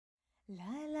La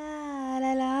la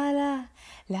la la la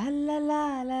la la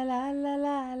la la la la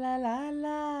la la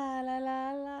la la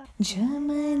la la.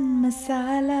 German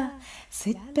Masala.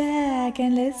 Sit back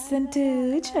and listen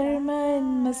to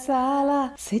German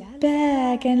Masala. Sit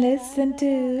back and listen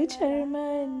to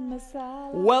German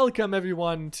Masala. Welcome,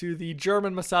 everyone, to the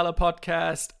German Masala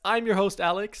podcast. I'm your host,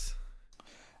 Alex.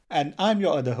 And I'm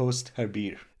your other host,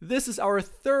 Harbir. This is our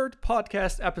third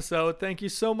podcast episode. Thank you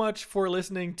so much for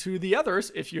listening to the others,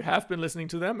 if you have been listening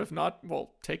to them. If not,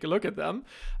 well, take a look at them.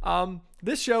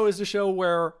 This show is a show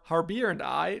where Harbir and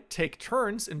I take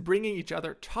turns in bringing each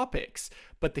other topics,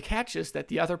 but the catch is that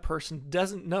the other person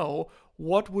doesn't know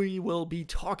what we will be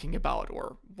talking about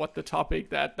or what the topic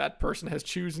that person has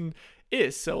chosen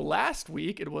is. So last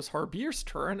week it was Harbir's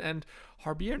turn, and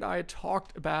Harbir and I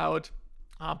talked about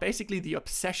basically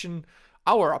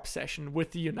our obsession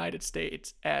with the United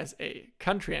States as a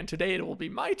country. And today it will be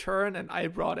my turn, and I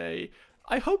brought I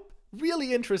hope,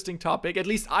 really interesting topic. At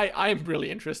least I'm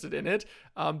really interested in it,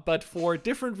 but for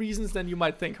different reasons than you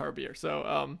might think, Harbir.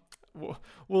 So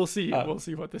we'll see. We'll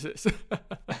see what this is.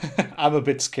 I'm a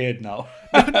bit scared now.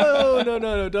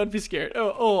 No, don't be scared.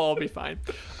 I'll be fine.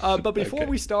 But before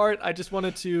we start, I just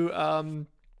wanted to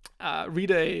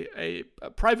read a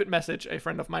private message a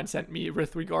friend of mine sent me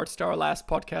with regards to our last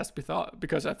podcast,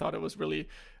 because I thought it was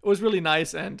really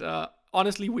nice, and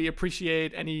honestly, we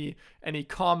appreciate any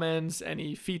comments,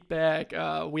 any feedback.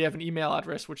 We have an email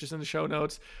address which is in the show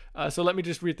notes, so let me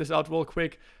just read this out real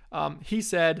quick. He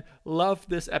said, "Love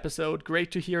this episode.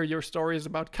 Great to hear your stories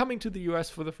about coming to the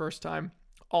US for the first time.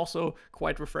 Also,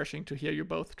 quite refreshing to hear you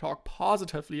both talk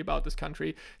positively about this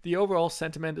country. The overall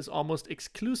sentiment is almost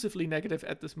exclusively negative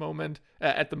at the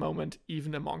moment,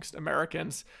 even amongst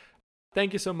Americans."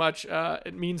 Thank you so much.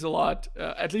 It means a lot,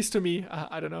 at least to me.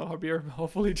 I don't know, Harbir,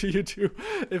 hopefully to you too,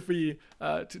 if we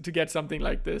to get something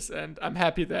like this. And I'm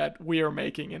happy that we are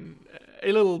making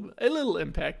a little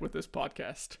impact with this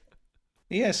podcast.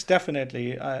 Yes,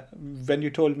 definitely. When you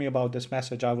told me about this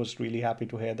message, I was really happy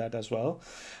to hear that as well.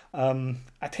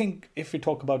 I think if we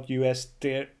talk about US,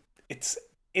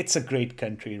 it's a great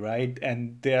country, right?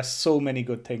 And there are so many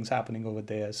good things happening over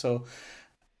there. So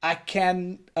I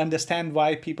can understand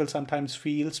why people sometimes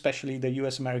feel, especially the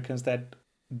US Americans, that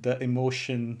the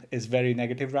emotion is very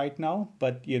negative right now.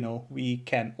 But, we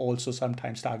can also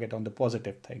sometimes target on the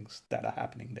positive things that are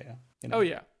happening there. Oh,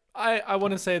 yeah. I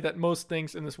want to say that most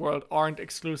things in this world aren't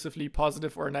exclusively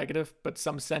positive or negative, but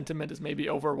some sentiment is maybe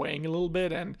overweighing a little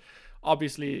bit. And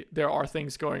obviously, there are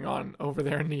things going on over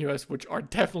there in the US which are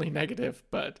definitely negative,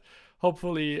 but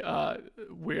hopefully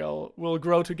we'll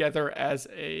grow together as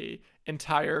a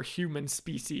entire human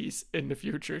species in the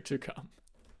future to come.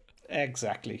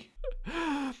 Exactly.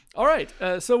 All right.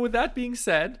 So with that being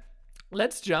said,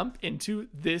 let's jump into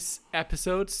this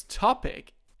episode's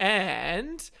topic.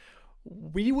 And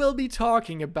we will be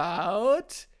talking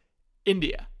about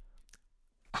India.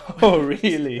 Oh,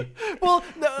 really? Well,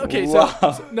 no, okay.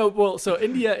 Wow. So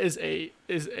India is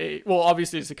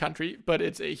obviously it's a country, but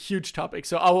it's a huge topic.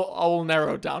 So I will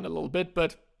narrow it down a little bit.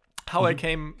 But how I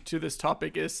came to this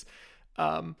topic is,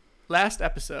 last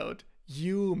episode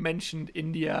you mentioned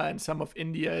India and some of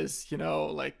India's,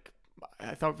 like,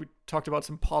 I thought we talked about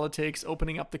some politics,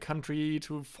 opening up the country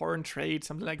to foreign trade,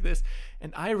 something like this,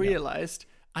 and I realized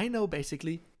I know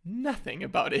basically nothing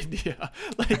about India.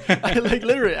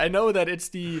 Literally, I know that it's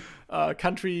the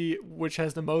country which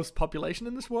has the most population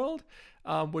in this world,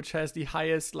 which has the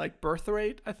highest birth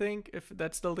rate, I think, if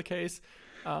that's still the case.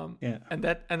 And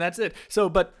that's it. So,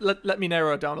 but let me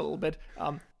narrow it down a little bit.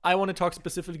 I want to talk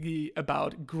specifically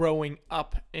about growing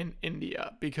up in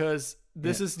India, because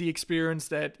this is the experience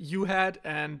that you had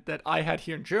and that I had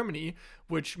here in Germany,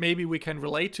 which maybe we can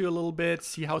relate to a little bit,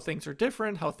 see how things are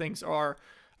different, how things are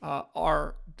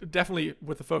definitely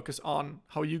with a focus on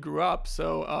how you grew up.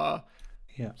 So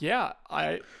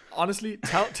I honestly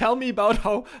tell me about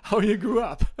how you grew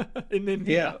up in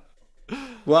India.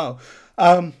 Wow.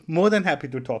 More than happy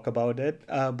to talk about it.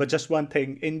 But just one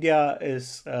thing, India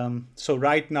is, so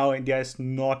right now India is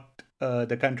not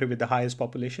the country with the highest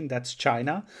population. That's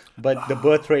China. But the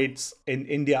birth rates in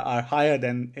India are higher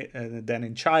than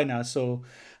in China. So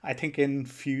I think in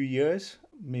few years,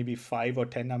 maybe 5 or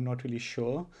 10, I'm not really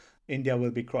sure, India will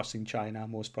be crossing China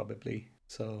most probably.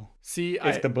 So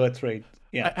the birth rate.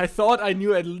 Yeah. I thought I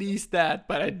knew at least that,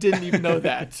 but I didn't even know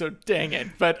that. So dang it.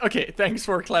 But okay, thanks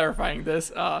for clarifying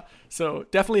this. So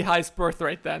definitely highest birth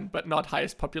rate then, but not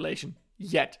highest population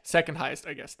yet. Second highest,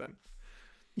 I guess, then.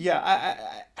 Yeah,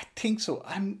 I think so.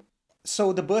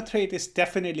 So the birth rate is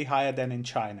definitely higher than in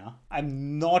China.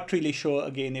 I'm not really sure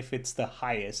again if it's the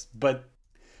highest, but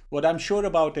What I'm sure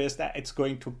about is that it's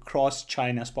going to cross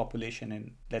China's population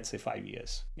in, let's say, 5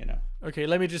 years. Okay,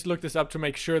 let me just look this up to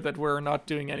make sure that we're not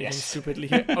doing anything Yes. stupidly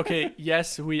here. Okay,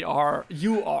 yes, we are.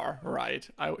 You are right,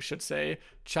 I should say.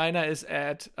 China is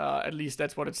at least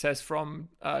that's what it says from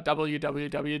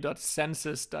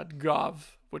www.census.gov,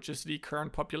 which is the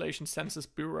current population census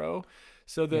bureau.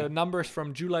 So the numbers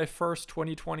from July 1st,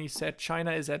 2020 said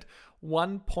China is at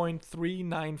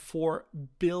 1.394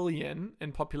 billion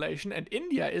in population. And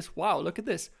India is, wow, look at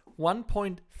this,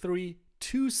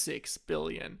 1.326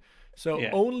 billion. So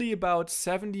only about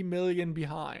 70 million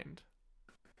behind.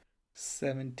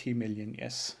 70 million,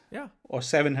 yes. Yeah. Or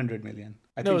 700 million.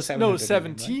 I No, think 700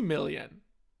 70 million.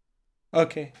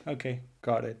 million. Okay,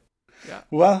 got it. Yeah.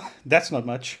 Well, that's not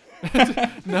much.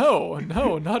 No,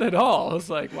 not at all. It's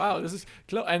like, wow, this is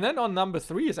close. And then on number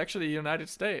 3 is actually the United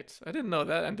States. I didn't know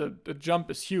that. And the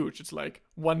jump is huge. It's like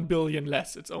 1 billion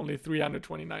less. It's only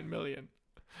 329 million.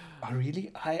 Oh,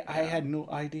 really? I had no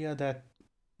idea that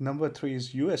number 3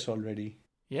 is US already.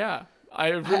 Yeah.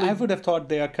 I would have thought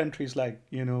there are countries like,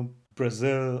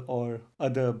 Brazil or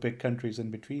other big countries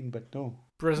in between, but no.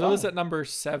 Brazil is at number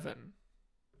 7.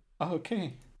 Oh,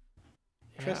 okay.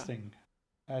 Interesting.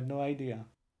 I had no idea.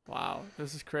 Wow,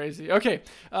 this is crazy. Okay.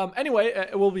 Anyway,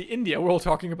 it will be India we're all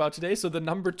talking about today. So the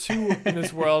number 2 in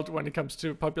this world when it comes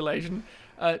to population.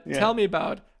 Tell me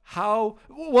about how.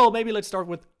 Well, maybe let's start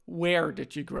with where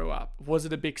did you grow up? Was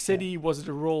it a big city? Was it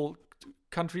a rural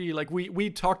country? Like we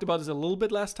talked about this a little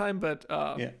bit last time, but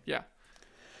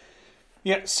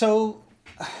yeah. So,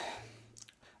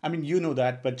 I mean, you know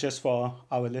that, but just for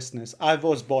our listeners, I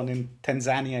was born in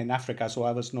Tanzania in Africa, so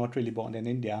I was not really born in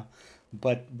India.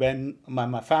 But when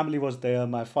my family was there,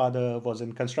 my father was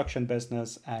in construction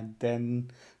business. And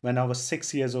then when I was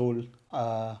 6 years old,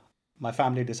 my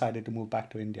family decided to move back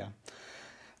to India.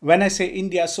 When I say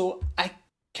India, so I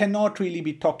cannot really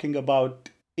be talking about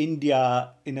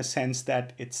India in a sense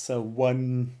that it's a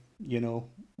one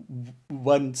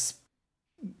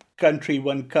country,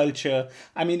 one culture.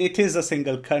 I mean, it is a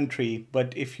single country,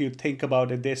 but if you think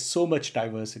about it, there's so much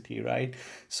diversity, right?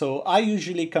 So I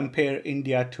usually compare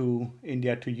India to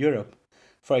Europe.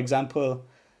 For example,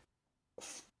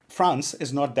 France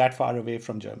is not that far away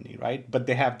from Germany, right? But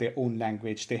they have their own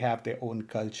language, they have their own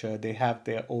culture, they have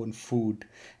their own food.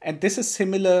 And this is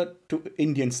similar to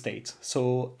Indian states.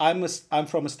 So I'm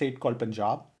from a state called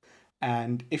Punjab.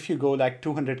 And if you go like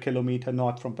 200 kilometers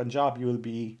north from Punjab, you will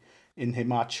be in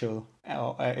Himachal.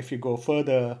 If you go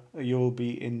further, you will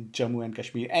be in Jammu and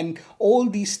Kashmir. And all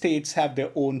these states have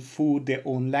their own food, their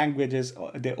own languages,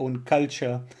 their own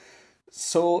culture.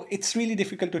 So it's really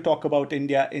difficult to talk about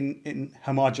India in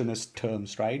homogeneous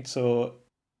terms, right? So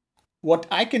what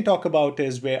I can talk about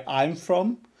is where I'm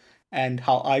from and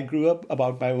how I grew up,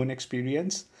 about my own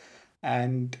experience.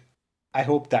 And I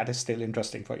hope that is still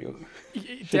interesting for you.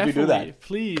 Should we do that?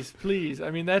 Please. I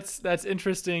mean, that's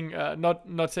interesting.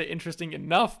 Not say interesting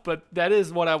enough, but that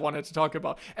is what I wanted to talk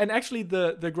about. And actually,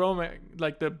 the growing,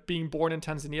 like the being born in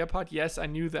Tanzania part, yes, I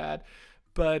knew that.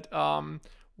 But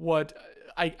what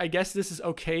I guess this is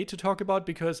okay to talk about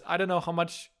because I don't know how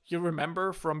much you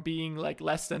remember from being like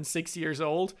less than 6 years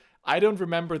old. I don't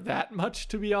remember that much,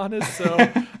 to be honest. So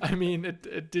I mean,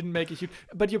 it didn't make a huge.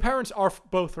 But your parents are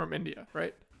both from India,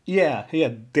 right? Yeah,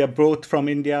 they're both from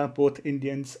India, both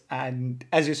Indians. And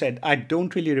as you said, I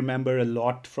don't really remember a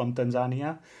lot from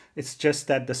Tanzania. It's just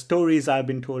that the stories I've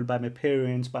been told by my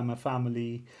parents, by my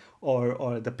family,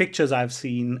 or the pictures I've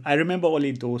seen, I remember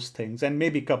only those things and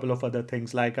maybe a couple of other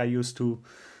things. Like I used to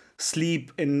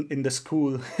sleep in the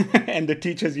school and the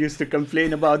teachers used to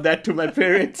complain about that to my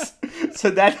parents.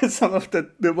 So that is some of the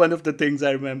one of the things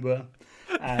I remember.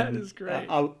 And, that is great.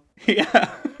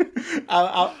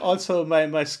 Also,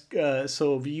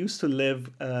 so we used to live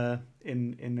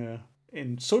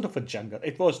in sort of a jungle.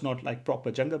 It was not like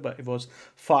proper jungle, but it was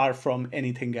far from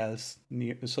anything else.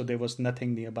 So there was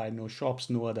nothing nearby, no shops,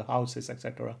 no other houses,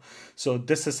 etc. So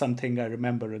this is something I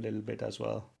remember a little bit as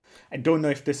well. I don't know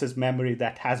if this is memory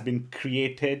that has been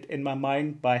created in my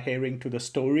mind by hearing to the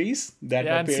stories that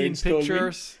my parents told me. Seeing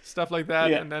pictures, stuff like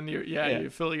that, and then you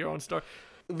fill your own story.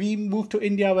 We moved to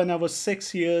India when I was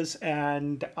 6 years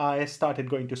and I started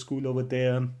going to school over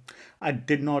there. I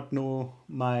did not know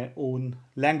my own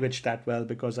language that well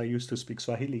because I used to speak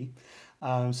Swahili.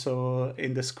 So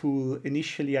in the school,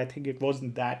 initially, I think it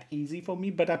wasn't that easy for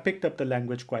me, but I picked up the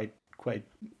language quite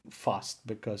fast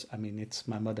because, I mean, it's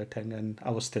my mother tongue and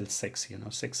I was still 6,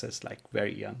 6 is like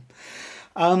very young.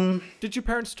 Did your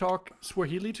parents talk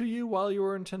Swahili to you while you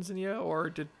were in Tanzania or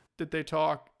did they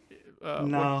talk?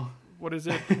 No. What is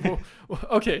it?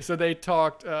 Okay, so they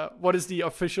talked. What is the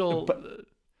official?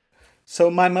 So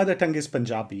my mother tongue is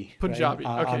Punjabi. Punjabi,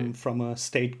 Right? okay. I'm from a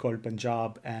state called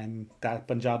Punjab, and that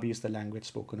Punjabi is the language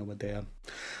spoken over there.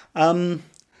 Um,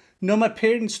 no, my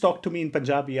parents talked to me in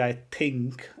Punjabi. I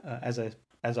think, as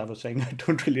I was saying, I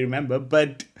don't really remember,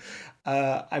 but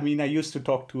I mean, I used to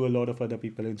talk to a lot of other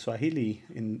people in Swahili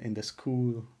in the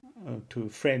school. To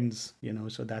friends,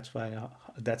 so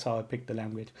that's how I picked the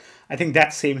language. I think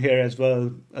that's same here as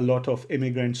well. A lot of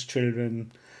immigrants'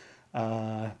 children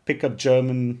pick up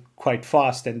German quite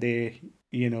fast, and they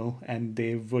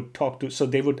would talk to, so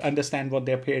they would understand what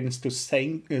their parents to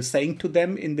saying to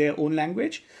them in their own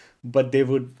language, but they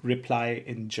would reply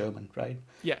in German, right?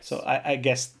 Yes. So I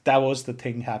guess that was the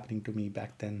thing happening to me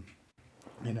back then,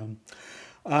 you know.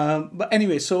 But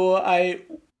anyway, so I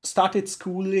started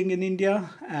schooling in India,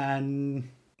 and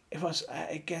it was,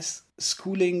 I guess,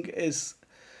 schooling is,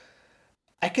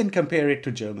 I can compare it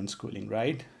to German schooling,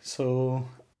 right? So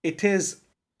it is,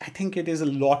 I think it is a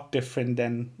lot different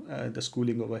than the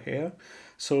schooling over here.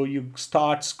 So you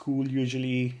start school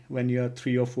usually when you're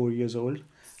 3 or 4 years old.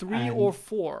 3 or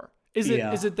 4. Is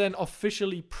Yeah. it then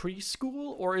officially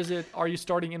preschool, or are you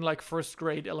starting in like first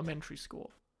grade elementary school?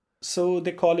 So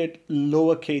they call it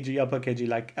lower KG, upper KG,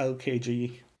 like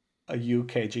LKG, a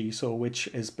UKG. So which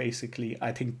is basically,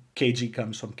 I think KG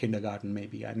comes from kindergarten.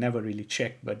 Maybe I never really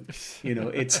checked, but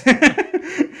it's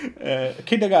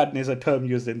kindergarten is a term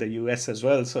used in the US as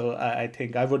well. So I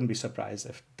think I wouldn't be surprised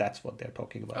if that's what they're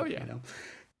talking about. Oh, yeah.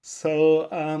 So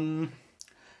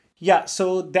yeah,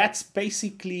 so that's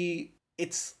basically,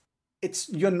 it's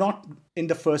you're not in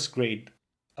the first grade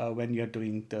when you're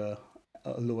doing the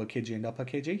lower KG and upper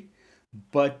KG,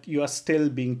 but you are still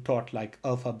being taught like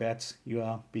alphabets. You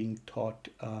are being taught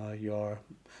your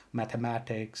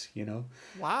mathematics.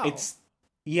 Wow. It's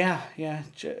yeah.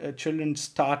 Children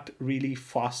start really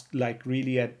fast, like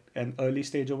really at an early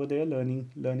stage over there,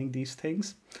 learning these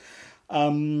things.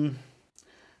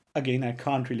 Again, I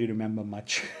can't really remember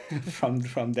much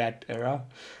from that era.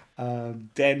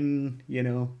 Then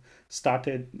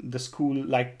started the school,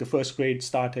 like the first grade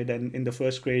started, and in the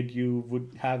first grade you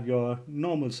would have your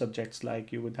normal subjects,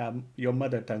 like you would have your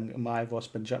mother tongue. Mine was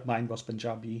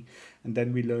Punjabi, and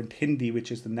then we learned Hindi, which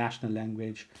is the national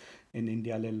language in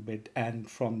India, a little bit. And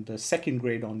from the second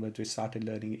grade onwards, we started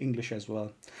learning English as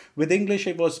well. With English,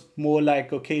 it was more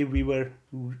like, okay, we were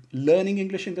learning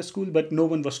English in the school, but no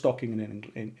one was talking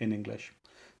in English.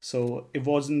 So it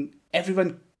wasn't,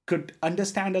 everyone could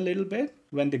understand a little bit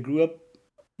when they grew up,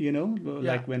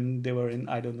 like when they were in,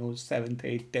 I don't know, 7th,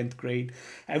 8th, 10th grade.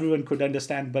 Everyone could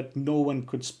understand, but no one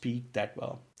could speak that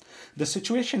well. The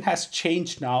situation has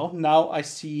changed now. Now I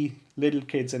see little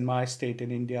kids in my state in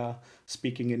India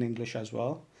speaking in English as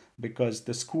well, because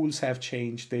the schools have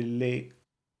changed. They lay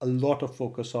a lot of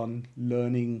focus on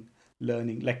learning,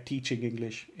 like teaching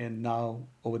English, and now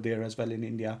over there as well in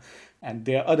India. And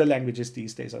there are other languages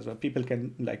these days as well. People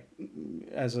can, like,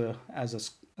 as a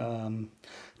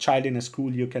child in a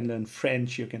school, you can learn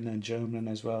French, you can learn German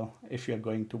as well if you're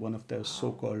going to one of those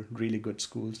so-called really good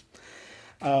schools.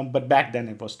 But back then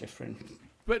it was different.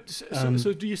 But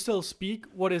so do you still speak?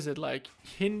 What is it, like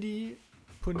Hindi,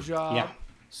 Punjab, Yeah.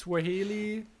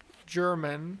 Swahili,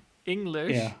 German,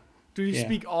 English? Yeah. Do you Yeah.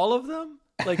 speak all of them,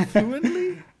 like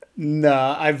fluently? No,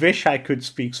 I wish I could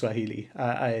speak Swahili.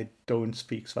 I don't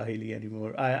speak Swahili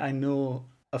anymore. I know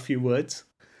a few words,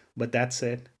 but that's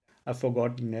it. I've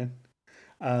forgotten it.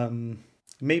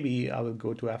 Maybe I will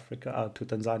go to Africa, to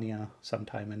Tanzania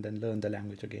sometime, and then learn the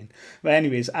language again. But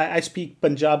anyways, I speak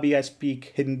Punjabi, I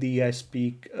speak Hindi, I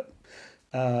speak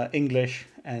English,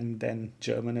 and then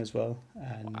German as well.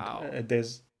 And Wow.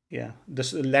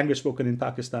 this language spoken in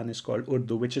Pakistan is called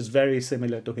Urdu, which is very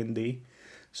similar to Hindi.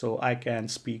 So I can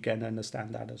speak and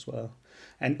understand that as well.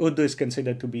 And Urdu is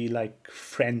considered to be like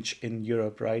French in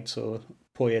Europe, right? So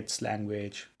poets'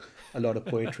 language. A lot of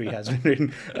poetry has been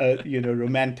written,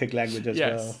 romantic language as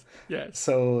well. Yes.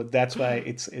 So that's why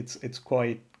it's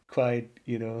quite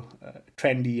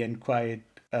trendy and quite.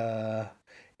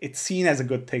 It's seen as a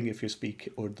good thing if you speak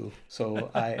Urdu. So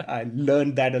I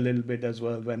learned that a little bit as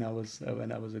well when I was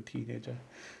a teenager,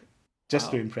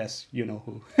 just to impress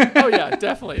who. Oh yeah,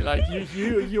 definitely. Like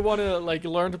you want to like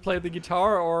learn to play the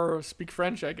guitar or speak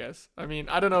French, I guess. I mean,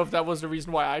 I don't know if that was the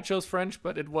reason why I chose French,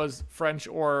 but it was French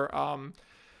or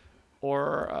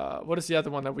what is the other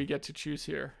one that we get to choose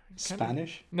here?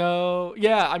 Spanish? No,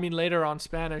 yeah, I mean later on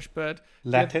Spanish, but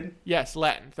Latin? Yes,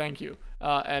 Latin. Thank you.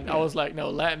 And I was like, no,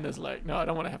 Latin is like, no, I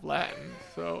don't want to have Latin.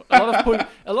 So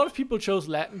a lot of people chose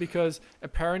Latin because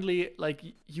apparently, like,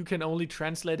 you can only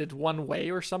translate it one way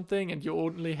or something, and you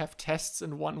only have tests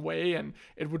in one way, and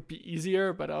it would be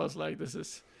easier. But I was like, this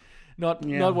is not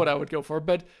what I would go for.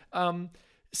 But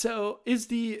So is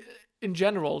in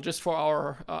general, just for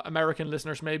our American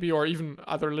listeners maybe, or even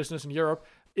other listeners in Europe,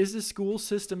 is the school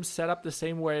system set up the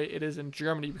same way it is in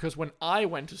Germany? Because when I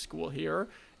went to school here,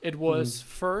 it was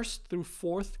first through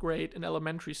fourth grade in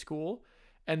elementary school,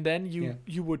 and then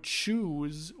you would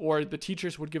choose, or the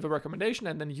teachers would give a recommendation,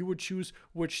 and then you would choose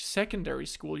which secondary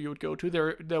school you would go to.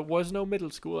 There was no middle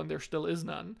school, and there still is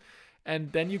none.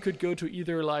 And then you could go to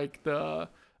either like the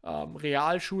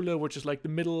Realschule, which is like the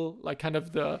middle, like kind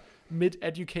of the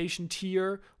mid-education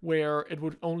tier, where it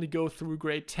would only go through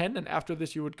grade 10, and after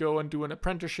this you would go and do an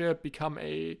apprenticeship, become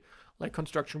a like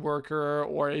construction worker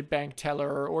or a bank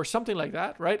teller or something like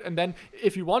that, right? And then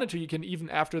if you wanted to, you can even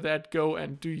after that go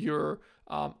and do your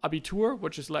Abitur,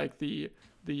 which is like the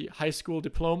high school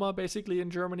diploma basically in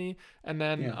Germany, and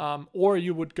then or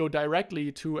you would go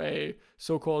directly to a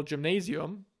so-called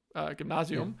gymnasium,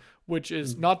 which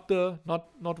is not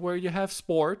where you have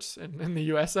sports in the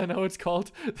US. I know it's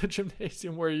called the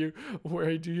gymnasium where you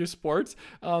do your sports.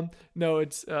 No,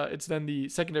 it's then the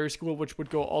secondary school, which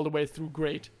would go all the way through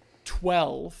grade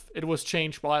 12. It was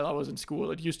changed while I was in school.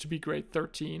 It used to be grade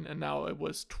 13, and now it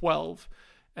was 12.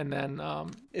 And then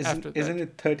isn't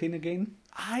it 13 again?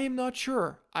 I am not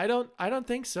sure. I don't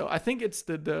think so. I think it's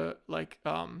the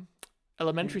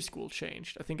elementary school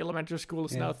changed. I think elementary school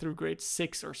is now through grade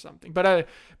 6 or something. But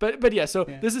yeah. So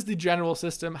this is the general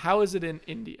system. How is it in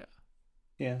India?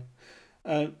 Yeah.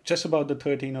 Just about the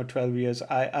 13 or 12 years,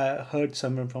 I heard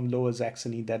someone from Lower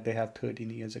Saxony that they have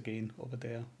 13 years again over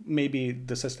there. Maybe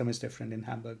the system is different in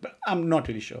Hamburg, but I'm not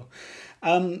really sure.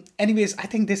 Anyways, I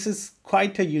think this is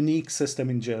quite a unique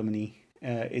system in Germany.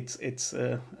 It's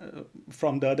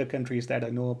from the other countries that I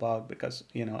know about, because,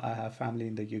 I have family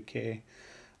in the UK.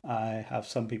 I have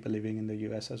some people living in the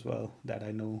US as well that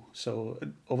I know. So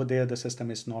over there, the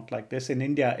system is not like this. In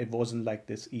India, it wasn't like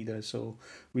this either. So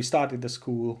we started the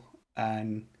school,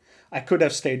 and I could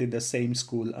have stayed in the same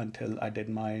school until I did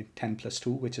my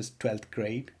 10+2, which is 12th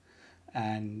grade.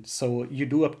 And so you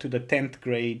do up to the 10th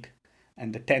grade,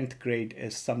 and the 10th grade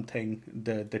is something,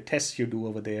 the tests you do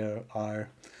over there are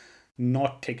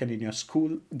not taken in your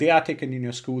school. They are taken in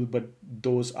your school, but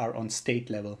those are on state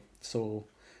level. So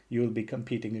you will be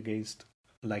competing against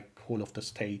like whole of the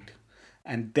state.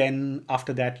 And then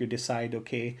after that, you decide,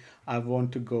 okay, I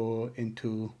want to go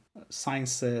into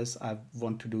sciences, I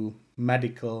want to do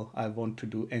medical, I want to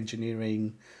do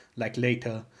engineering like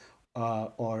later,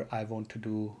 or I want to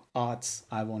do arts,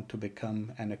 I want to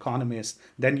become an economist.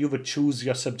 Then you would choose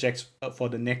your subjects for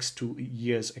the next 2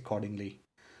 years accordingly.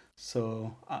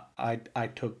 So I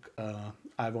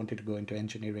wanted to go into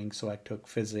engineering, so I took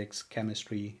physics,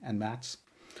 chemistry, and maths.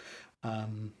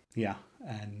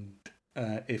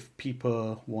 If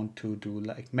people want to do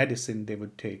like medicine, they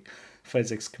would take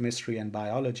physics, chemistry, and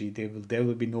biology. There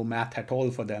will be no math at all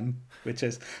for them, which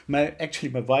is my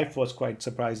wife was quite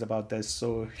surprised about this.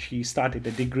 So she started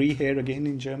a degree here again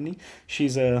in Germany.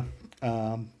 She's a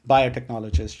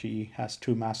biotechnologist. She has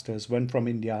 2 masters, one from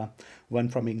India, one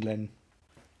from England,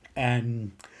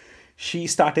 and she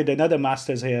started another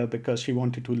master's here because she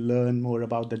wanted to learn more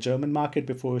about the German market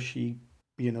before she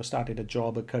started a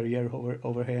job, a career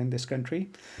over here in this country.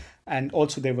 And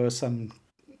also there were some,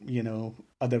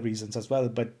 other reasons as well.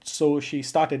 But so she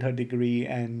started her degree,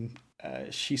 and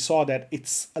she saw that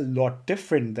it's a lot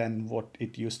different than what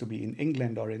it used to be in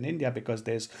England or in India, because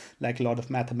there's like a lot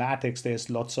of mathematics, there's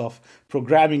lots of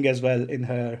programming as well in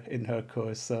her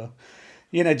course. So,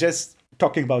 just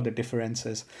talking about the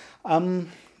differences.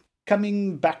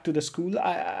 Coming back to the school,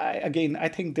 I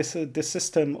think this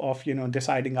system of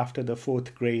deciding after the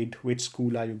 4th grade which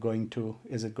school are you going to?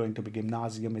 Is it going to be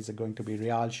Gymnasium? Is it going to be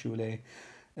Realschule?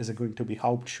 Is it going to be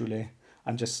Hauptschule?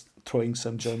 I'm just throwing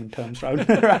some German terms around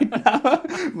right now,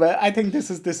 but I think this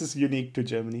is unique to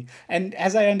Germany, and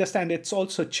as I understand, it's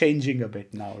also changing a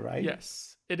bit now, right?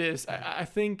 Yes, it is. I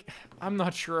think, I'm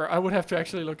not sure. I would have to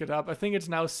actually look it up. I think it's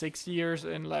now 6 years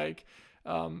in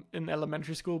in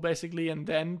elementary school basically, and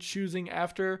then choosing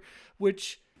after,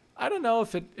 which I don't know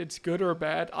if it's good or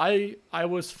bad. I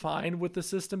was fine with the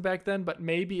system back then, but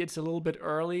maybe it's a little bit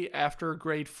early after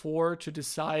grade 4 to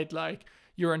decide like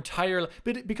your entire,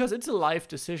 but because it's a life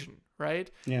decision, right?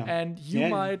 Yeah. And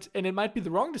it might be the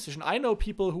wrong decision. I know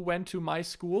people who went to my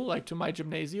school, like to my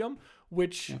gymnasium,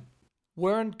 which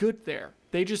weren't good there.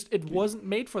 It wasn't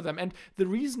made for them. And the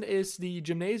reason is the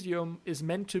gymnasium is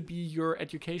meant to be your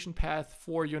education path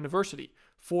for university,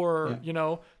 for,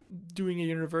 doing a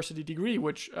university degree,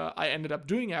 which I ended up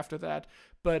doing after that.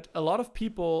 But a lot of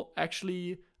people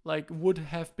actually would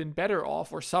have been better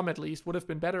off, or some at least would have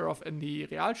been better off in the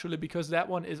Realschule, because that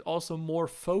one is also more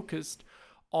focused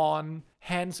on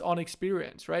hands-on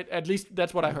experience, right? At least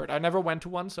that's what I heard. I never went to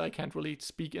one, so I can't really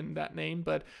speak in that name,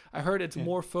 but I heard it's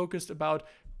more focused about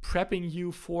prepping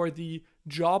you for the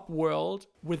job world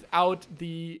without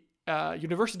the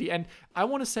university. And I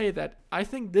want to say that I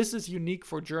think this is unique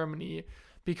for Germany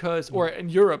because, or in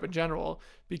Europe in general,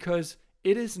 because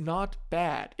it is not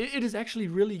bad. It is actually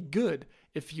really good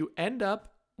if you end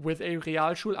up with a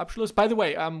Realschulabschluss. By the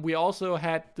way, we also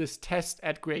had this test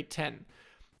at grade 10,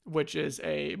 which is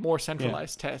a more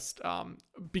centralized test,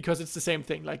 because it's the same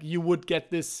thing. Like you would get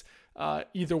this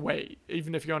either way.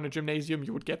 Even if you're on a gymnasium,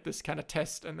 you would get this kind of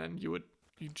test, and then you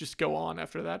just go on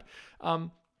after that.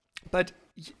 But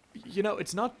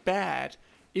it's not bad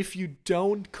if you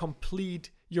don't complete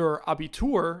your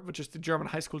Abitur, which is the German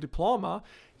high school diploma.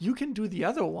 You can do the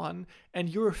other one, and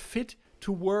you're fit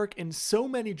to work in so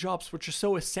many jobs which are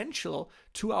so essential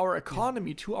to our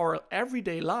economy, to our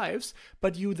everyday lives,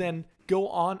 but you then go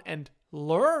on and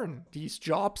learn these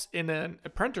jobs in an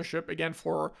apprenticeship again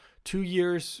for 2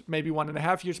 years, maybe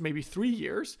 1.5 years, maybe 3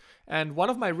 years. And one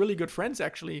of my really good friends,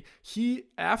 actually, he,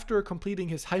 after completing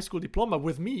his high school diploma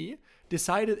with me,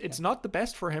 decided it's not the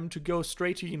best for him to go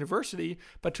straight to university,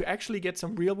 but to actually get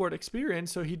some real world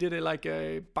experience. So he did it like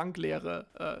a Banklehre,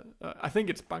 I think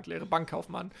it's Banklehre,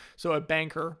 Bankkaufmann, so a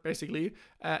banker basically.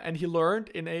 And he learned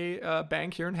in a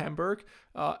bank here in Hamburg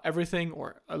everything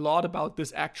or a lot about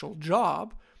this actual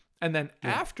job. And then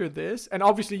after this, and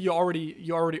obviously you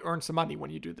already earn some money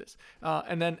when you do this.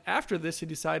 And then after this, he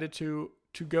decided to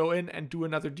go in and do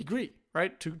another degree,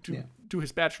 right? To do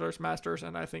his bachelor's, master's,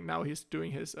 and I think now he's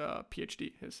doing his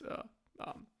PhD, his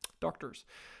doctor's.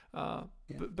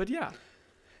 But yeah.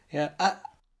 Yeah,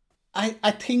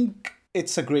 I think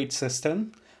it's a great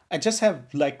system. I just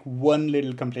have like one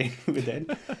little complaint with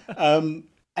it.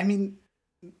 I mean,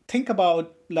 think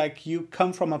about like you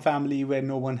come from a family where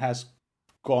no one has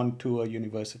gone to a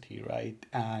university, right?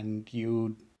 And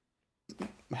you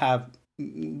have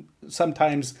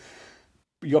sometimes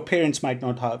your parents might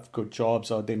not have good jobs,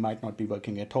 or they might not be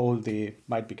working at all. They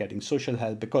might be getting social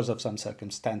help because of some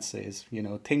circumstances.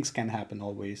 Things can happen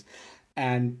always.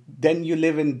 And then you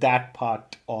live in that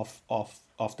part of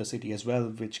the city as well,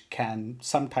 which can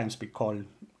sometimes be called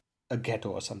a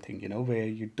ghetto or something, where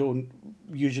people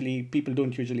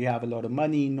don't usually have a lot of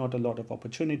money, not a lot of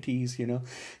opportunities, you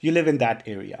live in that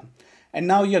area. And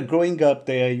now you're growing up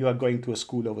there, you are going to a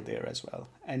school over there as well.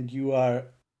 And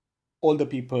all the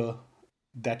people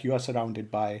that you are surrounded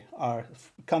by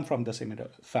come from the similar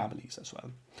families as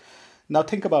well. Now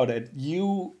think about it.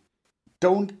 You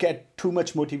don't get too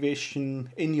much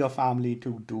motivation in your family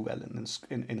to do well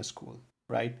in a school,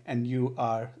 right? And you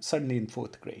are suddenly in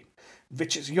 4th grade,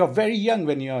 you're very young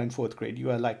when you're in 4th grade.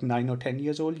 You are like 9 or 10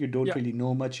 years old. You don't really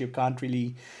know much. You can't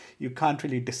really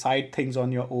decide things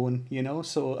on your own,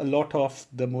 So a lot of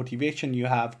the motivation you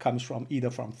have comes from either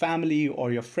from family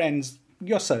or your friends,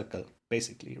 your circle,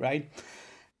 basically, right?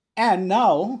 And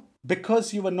now,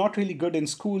 because you were not really good in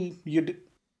school,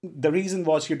 the reason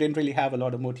was you didn't really have a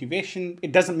lot of motivation.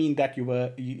 It doesn't mean that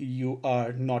you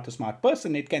are not a smart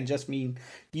person. It can just mean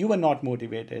you were not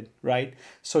motivated, right?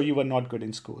 So you were not good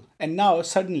in school. And now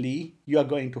suddenly you are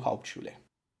going to Hauptschule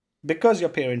because your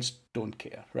parents don't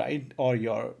care, right? Or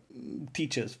your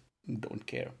teachers don't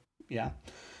care. Yeah.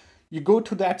 You go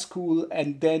to that school,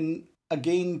 and then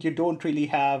again, you don't really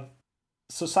have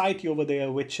society over there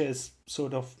which is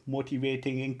sort of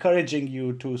motivating, encouraging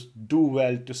you to do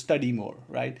well, to study more,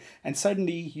 right? And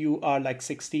suddenly you are like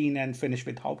 16 and finished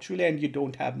with Hauptschule, and you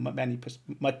don't have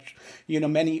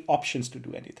many options to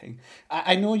do anything.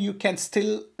 I know you can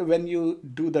still, when you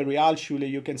do the Realschule,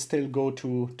 you can still go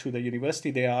to the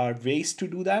university. There are ways to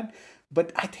do that,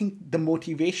 but I think the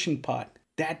motivation part,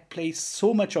 that plays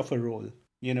so much of a role.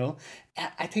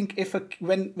 I think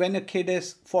when a kid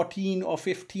is 14 or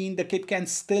 15, the kid can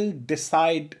still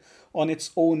decide on its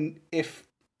own if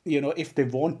they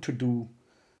want to do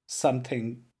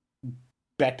something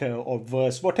better or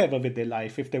worse, whatever with their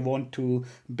life, if they want to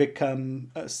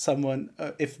become someone,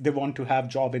 if they want to have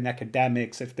job in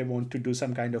academics, if they want to do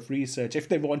some kind of research, if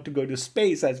they want to go to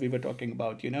space, as we were talking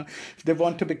about, if they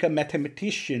want to become a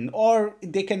mathematician, or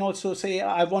they can also say,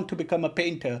 I want to become a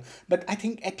painter. But I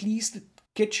think at least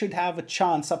kid should have a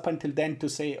chance up until then to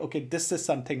say, okay, this is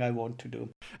something I want to do.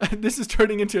 This is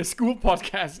turning into a school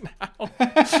podcast now,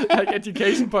 like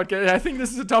education podcast. I think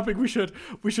this is a topic we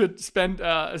should spend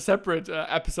a separate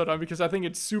episode on, because I think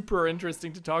it's super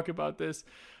interesting to talk about this.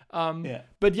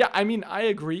 But yeah, I mean, I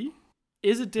agree.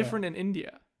 Is it different in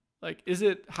India? Like,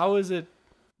 how is it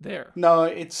there? No,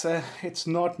 it's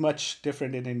not much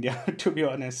different in India, to be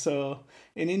honest. So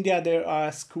in India, there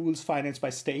are schools financed by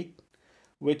state,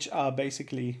 which are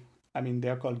basically I mean, they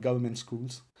are called government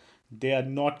schools. They are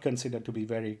not considered to be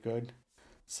very good.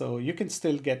 So you can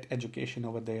still get education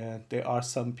over there. There are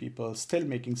some people still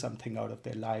making something out of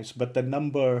their lives, but the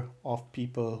number of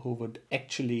people who would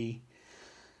actually,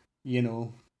 you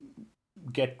know,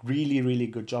 get really, really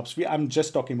good jobs. I'm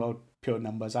just talking about pure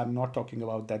numbers. I'm not talking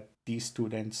about that these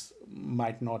students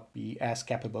might not be as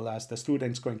capable as the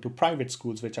students going to private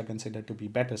schools, which are considered to be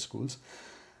better schools.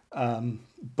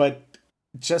 But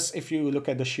just if you look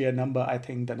at the sheer number, I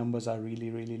think the numbers are really,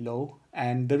 really low.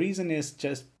 And the reason is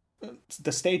just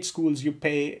the state schools, you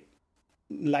pay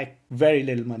like very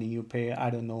little money. You pay, I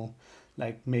don't know,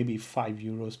 like maybe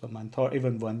 €5 per month or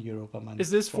even €1 per month. Is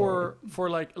this for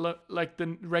like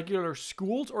the regular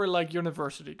schools or like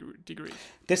university degrees?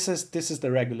 This is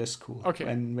the regular school. Okay.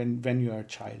 When you are a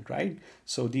child, right?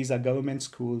 So these are government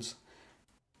schools.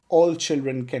 All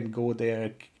children can go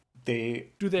there. They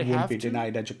Do they won't have be to?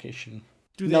 denied education.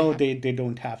 Do they No, have- they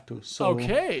don't have to. So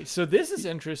Okay, so this is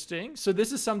interesting. So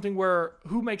this is something where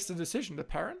who makes the decision? The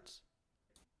parents?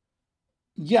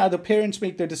 yeah, the parents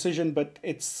make the decision, but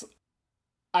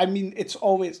I mean, it's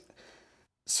always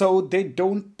so they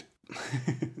don't.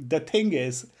 The thing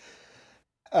is,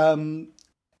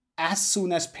 as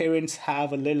soon as parents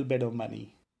have a little bit of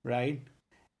money, right?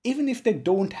 Even if they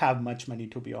don't have much money,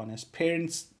 to be honest,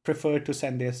 parents prefer to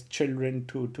send their children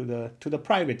to the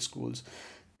private schools.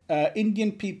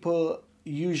 Indian people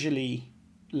usually,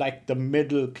 like the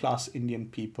middle class Indian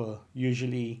people,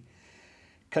 usually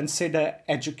consider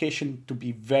education to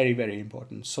be very, very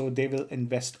important. So they will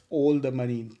invest all the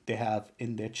money they have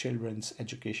in their children's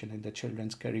education, in their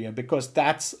children's career, because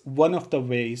that's one of the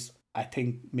ways, I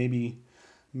think, maybe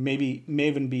may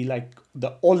even be like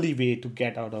the only way to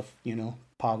get out of,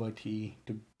 poverty,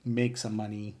 to make some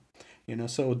money.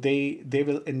 So they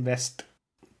will invest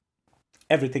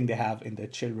everything they have in their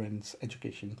children's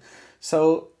education.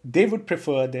 So they would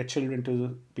prefer their children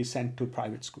to be sent to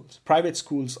private schools. Private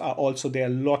schools are also, there are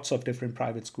lots of different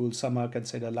private schools. Some are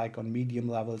considered like on medium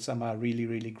level, some are really,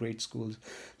 really great schools,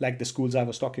 like the schools I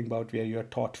was talking about where you're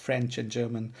taught French and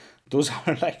German. Those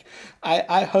are like,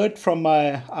 I heard from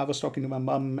I was talking to my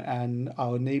mum, and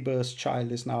our neighbor's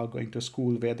child is now going to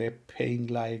school where they're paying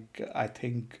like, I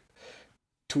think,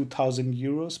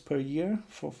 €2,000 per year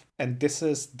and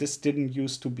this didn't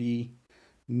used to be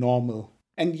normal.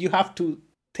 And you have to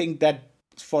think that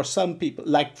for some people,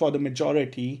 like for the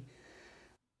majority,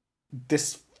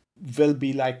 this will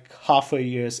be like half a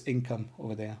year's income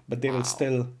over there, but they will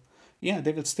still,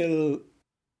 they will still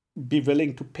be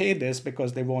willing to pay this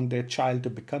because they want their child to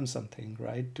become something,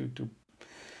 right?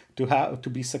 To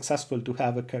be successful, to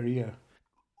have a career.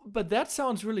 But that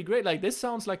sounds really great. Like this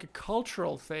sounds like a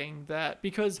cultural thing, that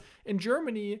because in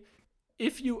Germany,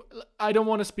 I don't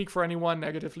want to speak for anyone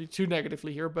too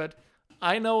negatively here, but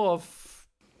I know of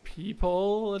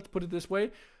people, let's put it this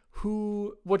way,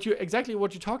 what you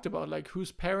talked about, like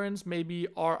whose parents maybe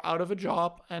are out of a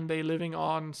job and they living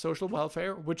on social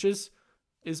welfare, which is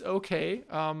okay.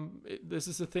 This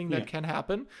is a thing that can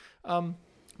happen.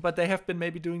 But they have been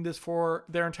maybe doing this for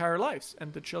their entire lives,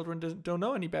 and the children don't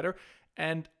know any better.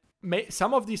 And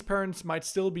some of these parents might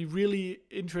still be really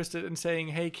interested in saying,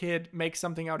 hey kid, make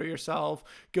something out of yourself,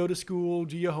 go to school,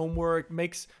 do your homework,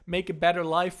 make a better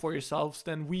life for yourselves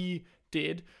than we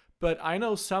did. But I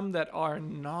know some that are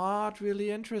not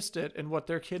really interested in what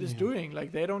their kid is doing.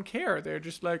 Like they don't care. They're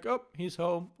just like, oh, he's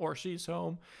home or she's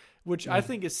home, which I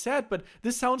think is sad. But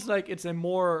this sounds like it's a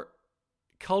more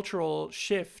cultural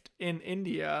shift in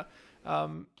India.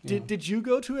 Did you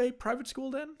go to a private school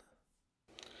then?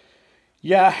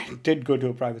 Yeah, I did go to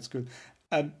a private school.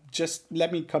 Just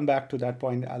let me come back to that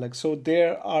point, Alex. So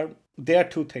there are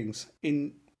two things.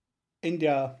 In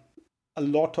India, a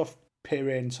lot of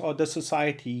parents or the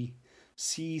society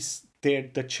sees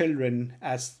the children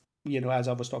as, as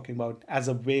I was talking about, as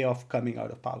a way of coming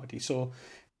out of poverty. So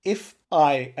if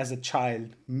I, as a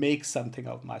child, make something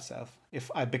of myself, if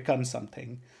I become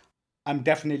something, I'm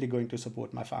definitely going to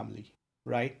support my family,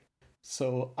 right?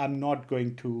 So I'm not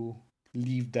going to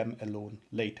leave them alone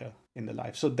later in the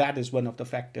life. So that is one of the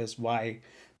factors why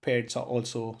parents are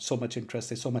also so much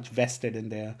interested, so much vested in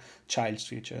their child's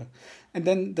future. And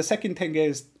then the second thing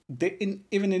is, even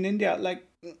in India, like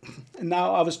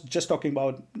now I was just talking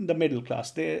about the middle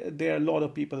class. There are a lot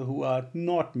of people who are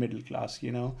not middle class,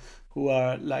 who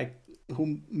are like,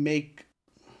 who make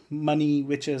money,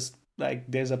 which is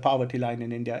like, there's a poverty line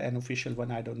in India, an official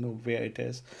one, I don't know where it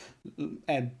is.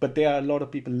 But there are a lot of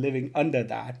people living under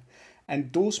that.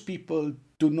 And those people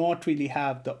do not really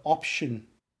have the option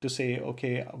to say,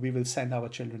 okay, we will send our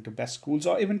children to best schools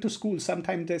or even to schools.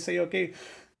 Sometimes they say, okay,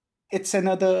 it's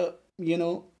another,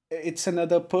 it's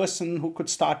another person who could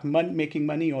start making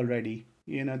money already.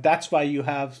 That's why you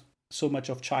have so much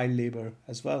of child labor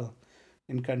as well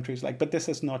in countries like. But this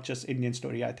is not just Indian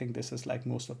story. I think this is like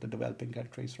most of the developing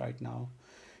countries right now.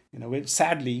 Which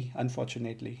sadly,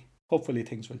 unfortunately, hopefully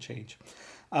things will change.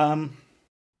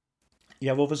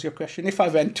 Yeah, what was your question? If I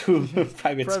went to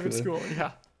private school,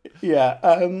 yeah.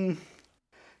 Yeah.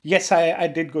 Yes, I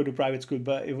did go to private school,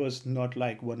 but it was not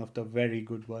like one of the very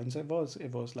good ones. It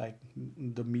was like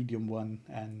the medium one,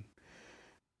 and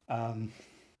um,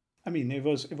 I mean, it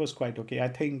was quite okay. I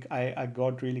think I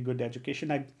got really good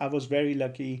education. I was very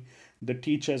lucky. The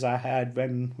teachers I had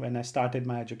when I started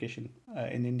my education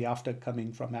in India after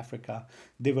coming from Africa,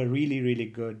 they were really, really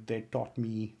good. They taught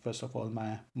me, first of all,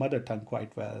 my mother tongue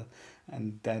quite well.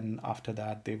 And then after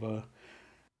that,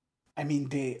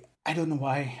 I don't know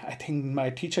why. I think my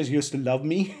teachers used to love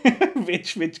me,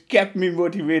 which kept me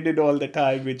motivated all the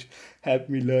time, which helped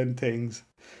me learn things.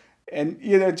 And,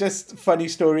 just funny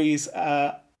stories.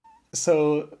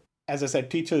 So as I said,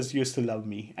 teachers used to love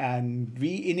me, and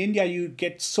we in India, you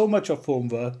get so much of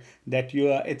homework that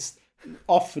it's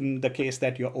often the case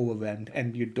that you're overwhelmed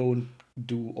and you don't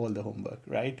do all the homework,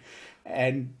 right?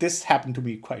 And this happened to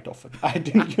me quite often. I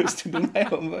didn't used to do my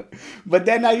homework, but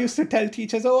then I used to tell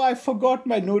teachers, "Oh, I forgot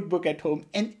my notebook at home,"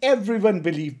 and everyone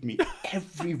believed me.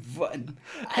 Everyone.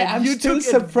 I'm you still took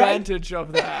surprised. advantage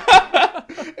of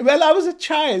that. Well, I was a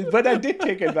child, but I did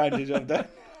take advantage of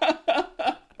that.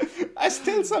 I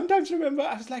still sometimes remember,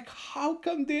 I was like, how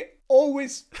come they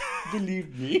always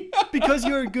believe me? Because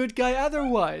you're a good guy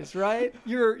otherwise, right?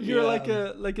 You're Yeah.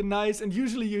 like a nice, and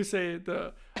usually you say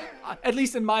at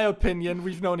least in my opinion,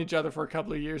 we've known each other for a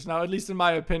couple of years now, at least in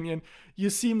my opinion, you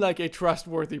seem like a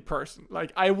trustworthy person.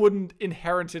 Like, I wouldn't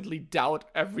inherently doubt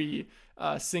every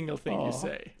single thing you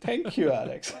say. Thank you,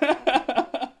 Alex.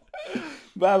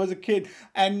 But I was a kid.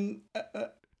 And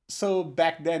so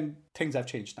back then, things have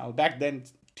changed now. Back then,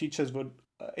 teachers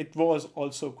it was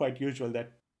also quite usual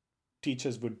that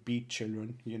teachers would beat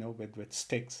children, with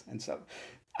sticks and stuff.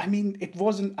 I mean, it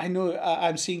wasn't. I know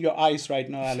I'm seeing your eyes right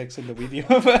now, Alex, in the video.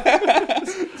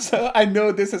 So I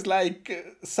know this is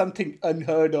like something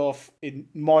unheard of in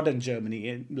modern Germany,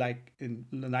 in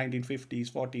the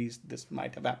 1950s, 40s. This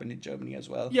might have happened in Germany as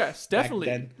well. Yes, definitely.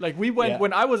 Then. Like, we went, Yeah.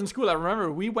 when I was in school, I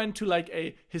remember we went to like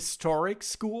a historic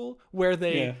school where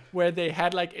they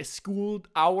had like a school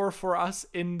hour for us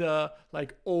in the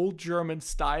like old German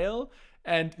style.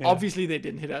 And obviously they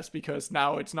didn't hit us because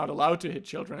now it's not allowed to hit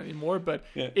children anymore, but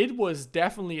it was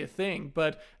definitely a thing.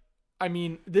 But I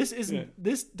mean,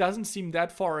 this doesn't seem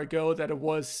that far ago that it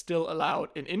was still allowed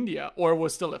in India, or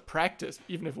was still a practice,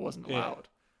 even if it wasn't allowed.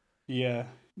 Yeah.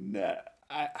 Nah,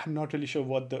 I'm not really sure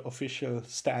what the official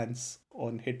stance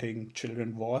on hitting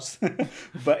children was,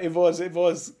 but it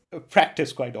was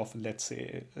practiced quite often, let's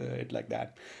say it like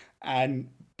that.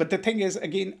 But the thing is,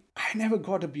 again, I never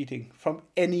got a beating from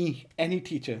any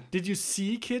teacher. Did you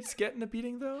see kids getting a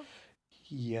beating though?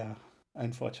 Yeah,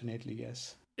 unfortunately,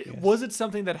 yes. Was it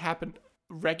something that happened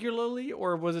regularly,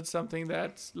 or was it something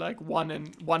that's like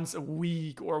once a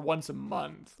week or once a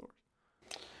month?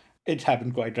 It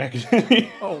happened quite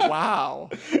regularly. Oh, wow.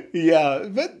 Yeah,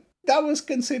 but that was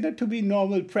considered to be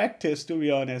normal practice, to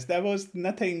be honest. There was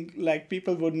nothing like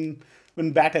people wouldn't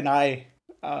bat an eye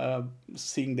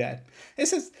seeing that.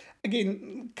 This is,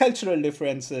 again, cultural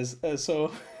differences.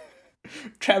 So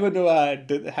Trevor Noah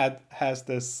has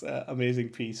this amazing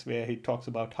piece where he talks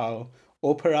about how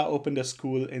Oprah opened a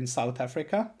school in South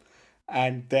Africa,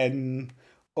 and then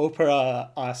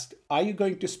Oprah asked, "Are you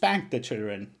going to spank the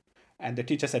children?" And the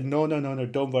teacher said, "No,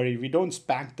 don't worry, we don't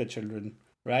spank the children,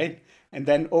 right?" And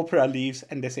then Oprah leaves,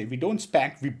 and they say, "We don't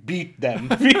spank, we beat them."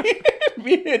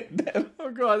 We hit them.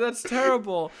 Oh God, that's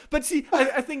terrible. But see,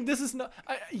 I think this is not.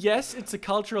 Yes, it's a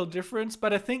cultural difference,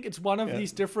 but I think it's one of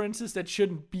these differences that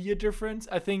shouldn't be a difference.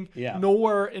 I think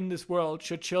nowhere in this world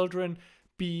should children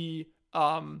be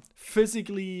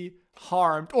physically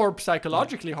harmed or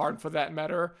psychologically harmed, for that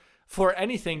matter, for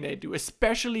anything they do,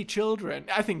 especially children.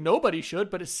 I think nobody should,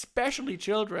 but especially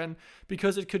children,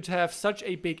 because it could have such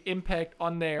a big impact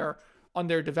on their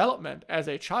development as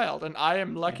a child. And I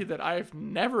am lucky that I've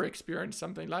never experienced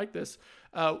something like this.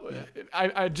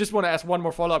 I just want to ask one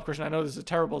more follow-up question. I know this is a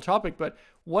terrible topic, but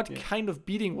what kind of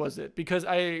beating was it? Because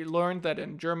I learned that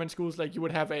in German schools, like, you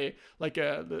would have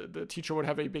the teacher would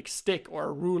have a big stick or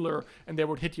a ruler, and they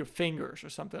would hit your fingers or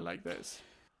something like this.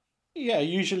 Yeah,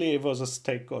 usually it was a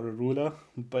stick or a ruler,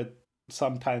 but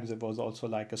sometimes it was also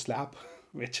like a slap,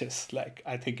 which is like,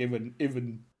 I think,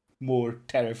 even more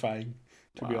terrifying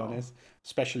to be Wow. honest,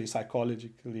 especially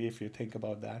psychologically, if you think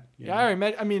about that. you Yeah,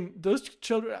 know. I mean, those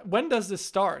children. When does this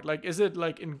start? Like, is it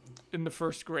like in the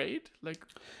first grade? Like,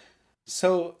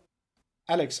 So,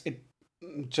 Alex, it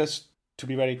just to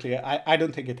be very clear, I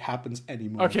don't think it happens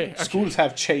anymore. okay, Schools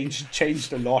have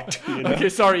changed a lot, you know. okay.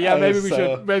 Sorry. Yeah, maybe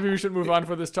So, we should move on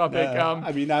for this topic.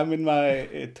 I mean, I'm in my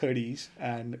 30s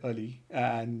and early,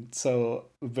 and so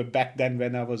but back then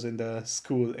when I was in the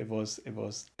school, it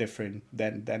was different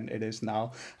than it is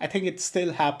now. I think it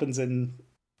still happens in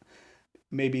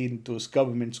maybe in those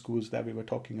government schools that we were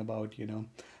talking about, you know.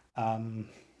 Um,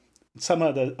 some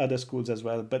other schools as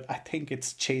well, but I think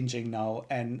it's changing now,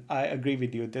 and I agree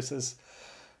with you. This is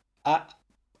I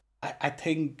I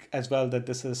think as well that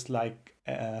this is like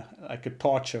a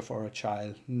torture for a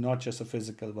child, not just a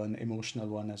physical one, emotional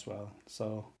one as well.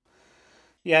 So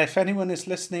yeah, if anyone is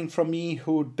listening from me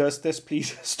who does this,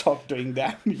 please stop doing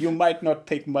that. You might not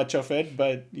think much of it,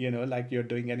 but you know, like you're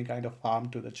doing any kind of harm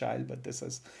to the child, but this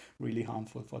is really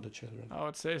harmful for the children. I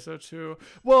would say so too.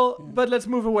 Well, but let's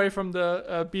move away from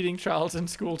the beating child in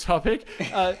school topic.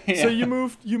 So you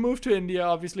moved to India,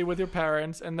 obviously, with your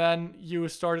parents, and then you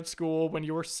started school when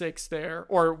you were 6 there,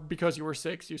 or because you were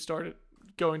 6, you started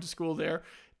going to school there.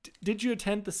 Did you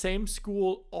attend the same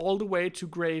school all the way to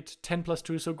grade 10 plus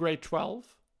 2, so grade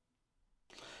 12?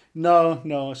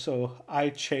 No. So I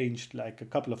changed like a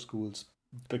couple of schools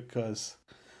because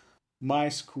my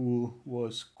school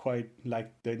was quite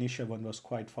like the initial one was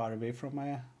quite far away from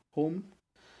my home,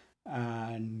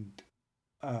 and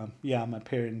yeah, my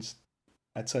parents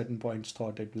at certain points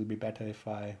thought it will be better if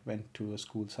I went to a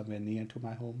school somewhere near to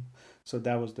my home. So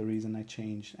that was the reason I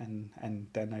changed, and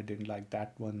then I didn't like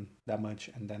that one that much,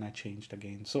 and then I changed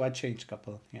again. So I changed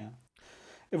couple, yeah.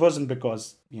 It wasn't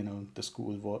because you know the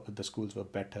schools were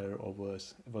better or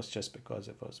worse. It was just because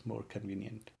it was more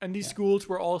convenient. And these Yeah. schools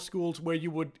were all schools where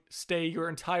you would stay your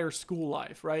entire school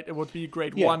life, right? It would be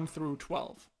grade Yeah. 1 through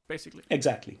 12, basically.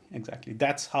 Exactly.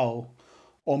 That's how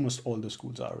almost all the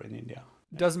schools are in India.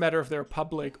 Doesn't matter if they're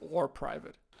public or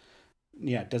private.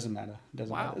 Yeah, it doesn't matter.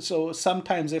 Doesn't Wow. matter. So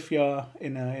sometimes if you're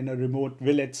in a remote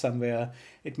village somewhere,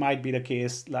 it might be the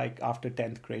case like after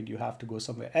 10th grade you have to go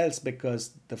somewhere else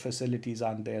because the facilities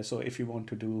aren't there. So if you want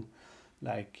to do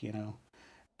like, you know,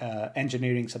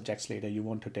 engineering subjects later, you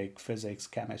want to take physics,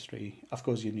 chemistry. Of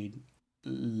course, you need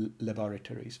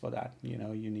laboratories for that. You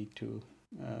know, you need to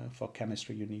for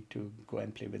chemistry, you need to go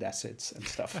and play with acids and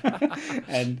stuff.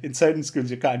 And in certain schools,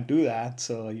 you can't do that,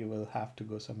 so you will have to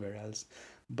go somewhere else.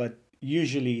 But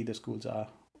usually, the schools are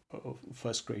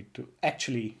first grade to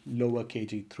actually lower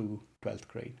KG through 12th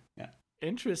grade. Yeah.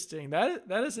 Interesting.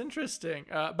 That is interesting.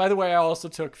 By the way, I also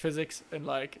took physics in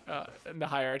in the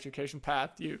higher education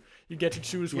path. You get to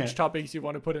choose which Yeah. topics you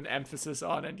want to put an emphasis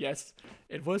on, and yes,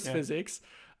 it was Yeah. physics,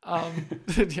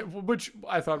 which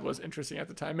I thought was interesting at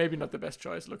the time. Maybe not the best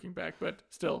choice looking back, but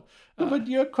still. No, but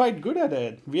you're quite good at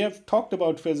it. We have talked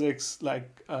about physics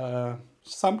like a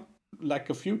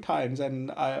few times,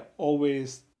 and I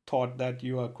always thought that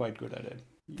you are quite good at it.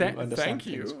 You understand Thank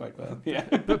things you. quite well. Yeah.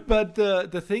 But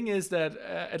the thing is that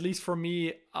at least for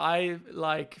me, I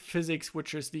like physics,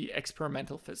 which is the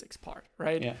experimental physics part,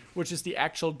 right? Yeah. Which is the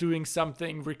actual doing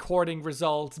something, recording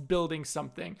results, building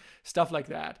something, stuff like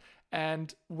that.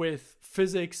 And with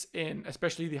physics in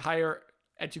especially the higher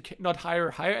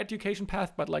education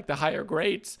path, but like the higher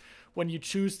grades, when you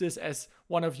choose this as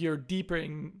one of your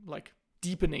deepening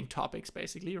topics,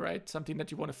 basically, right? Something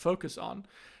that you want to focus on.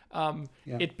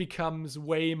 It becomes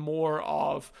way more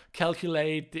of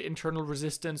calculate the internal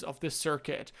resistance of this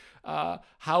circuit.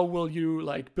 How will you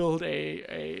like build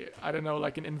a I don't know,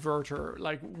 like an inverter?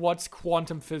 Like what's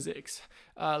quantum physics?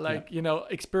 You know,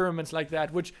 experiments like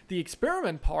that. Which the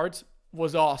experiment part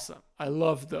was awesome. I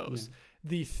love those.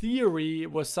 The theory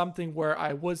was something where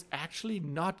I was actually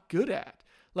not good at.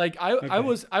 Like I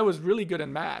was really good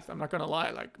in math. I'm not gonna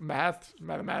lie. Like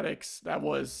mathematics. That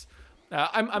was.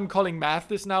 I'm calling math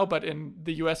this now, but in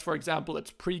the US, for example,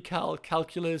 it's pre-calc,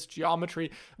 calculus,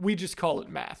 geometry. We just call it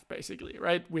math, basically,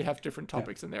 right? We have different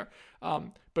topics in there.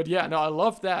 But yeah, no, I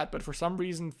love that. But for some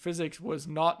reason, physics was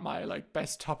not my like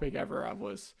best topic ever. I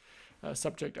was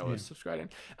subject I was subscribing.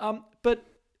 But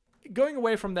going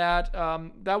away from that,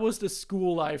 that was the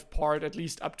school life part, at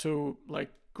least up to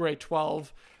like grade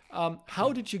 12.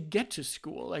 How did you get to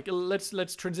school? Like,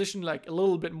 let's transition like a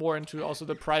little bit more into also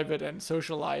the private and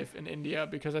social life in India,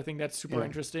 because I think that's super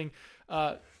interesting.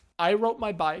 I rode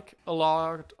my bike a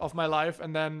lot of my life,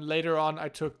 and then later on I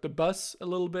took the bus a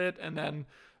little bit, and then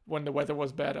when the weather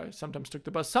was bad, I sometimes took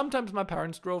the bus. Sometimes my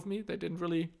parents drove me. They didn't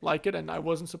really like it, and I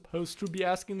wasn't supposed to be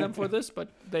asking them for this, but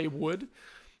they would.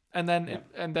 And then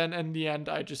in the end,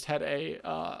 I just had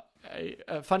a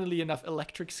funnily enough,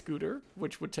 electric scooter,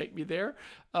 which would take me there.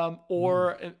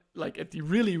 Or like at the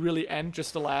really, really end,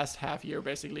 just the last half year,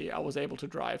 basically, I was able to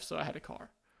drive, so I had a car.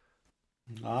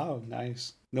 Oh,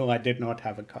 nice. No, I did not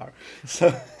have a car.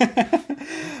 So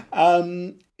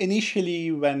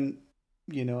initially when,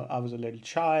 I was a little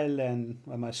child and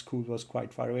when my school was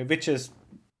quite far away, which is,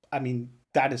 I mean,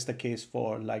 that is the case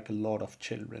for like a lot of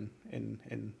children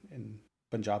in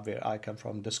Punjab, where I come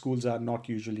from. The schools are not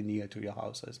usually near to your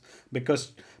houses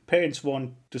because parents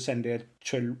want to send their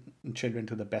children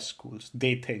to the best schools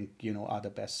they think, are the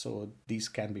best. So these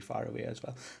can be far away as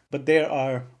well. But there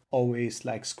are always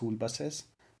like school buses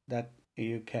that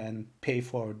you can pay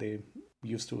for. They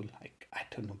used to, like, I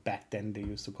don't know, back then they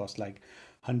used to cost like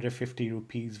 150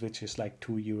 rupees, which is like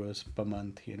 €2 per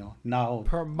month, Now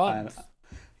Per month?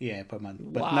 Yeah, per month.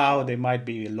 But Wow. now they might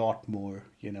be a lot more,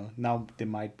 Now they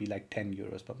might be like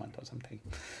 €10 per month or something.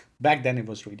 Back then it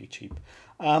was really cheap.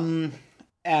 And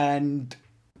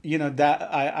that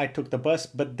I took the bus,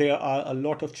 but there are a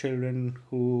lot of children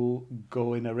who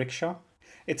go in a rickshaw.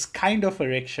 It's kind of a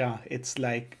rickshaw. It's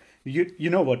like you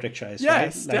know what rickshaw is, right?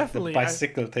 Yes, Like definitely. the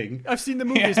bicycle thing. I've seen the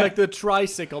movies, like the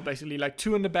tricycle, basically, like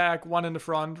 2 in the back, 1 in the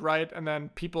front, right? And then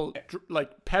people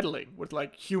like pedaling with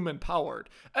like human powered.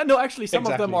 No, actually, some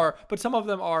of them Exactly. are, but some of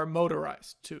them are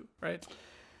motorized too, right?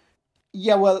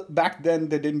 Yeah, well, back then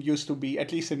they didn't used to be,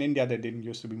 at least in India, they didn't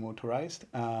used to be motorized.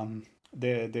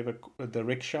 They were the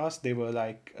rickshaws. They were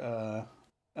like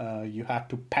you had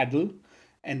to pedal,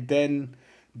 and then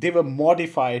they were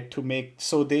modified to make.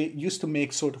 So they used to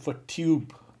make sort of a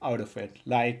tube out of it,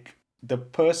 like the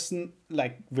person,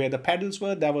 like where the pedals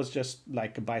were, that was just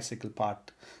like a bicycle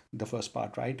part, the first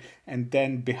part, right? And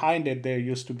then behind it there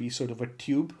used to be sort of a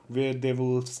tube where they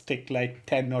will stick like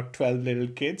 10 or 12 little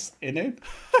kids in it,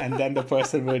 and then the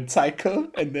person would cycle,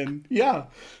 and then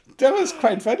that was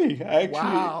quite funny. I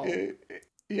actually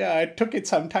Wow. I took it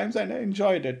sometimes and I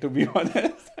enjoyed it, to be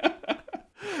honest.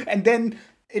 And then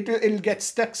it'll get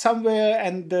stuck somewhere,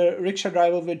 and the rickshaw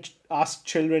driver would ask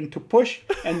children to push,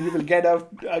 and you will get out.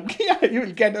 You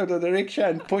will get out of the rickshaw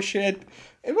and push it.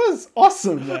 It was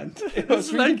awesome, man. It was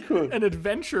It's really like cool. an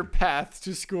adventure path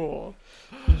to school.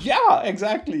 Yeah,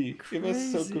 exactly. It was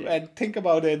so Crazy. cool. And think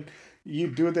about it. You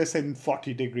do this in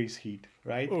 40 degrees heat,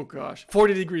 right? Oh gosh,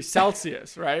 40 degrees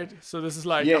Celsius, right? So this is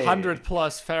like Yeah. 100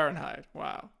 plus Fahrenheit.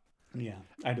 Wow. Yeah.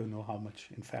 I don't know how much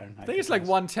in Fahrenheit. I think it's like was.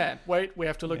 110. Wait, we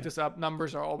have to look this up.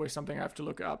 Numbers are always something I have to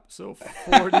look up. So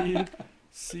 40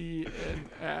 C and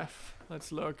F.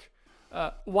 Let's look.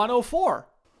 104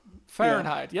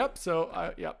 Fahrenheit. Yep. So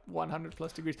 100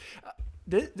 plus degrees.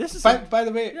 This is By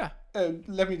the way, Yeah.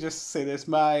 let me just say this.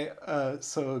 My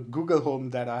so Google Home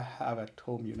that I have at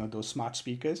home, those smart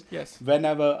speakers. Yes.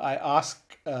 Whenever I ask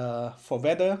for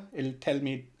weather, it'll tell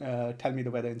me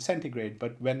the weather in centigrade.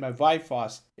 But when my wife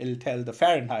asks, it'll tell the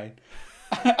Fahrenheit.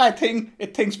 I think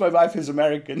it thinks my wife is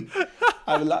American.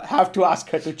 I will have to ask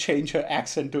her to change her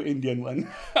accent to Indian one.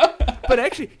 But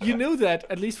actually, you know that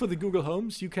at least for the Google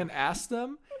Homes, you can ask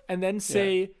them and then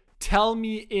say, "Tell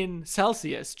me in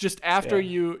Celsius," just after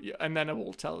and then it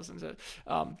will tell us.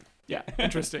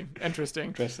 Interesting.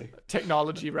 Interesting.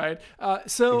 Technology, right?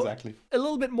 So Exactly. a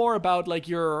little bit more about like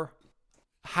your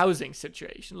housing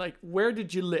situation. Like, where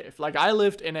did you live? Like, I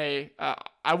lived in a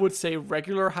I would say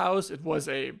regular house. It was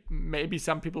maybe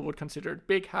some people would consider it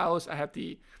big house.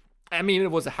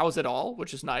 It was a house at all,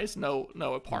 which is nice. No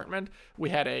apartment. We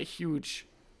had a huge,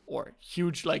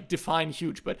 like define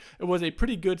huge, but it was a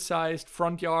pretty good sized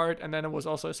front yard, and then it was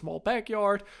also a small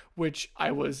backyard, which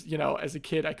I was, as a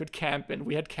kid I could camp in.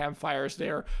 We had campfires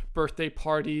there, birthday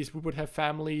parties, we would have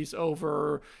families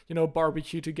over,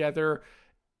 barbecue together.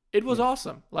 It was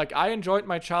awesome. Like, I enjoyed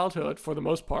my childhood for the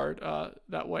most part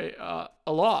that way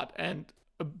a lot,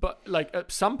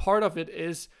 but some part of it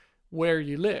is where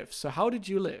you live. So how did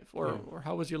you live, or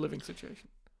how was your living situation?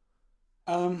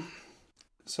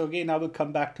 So again, I will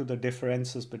come back to the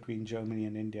differences between Germany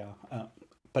and India.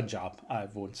 Punjab, I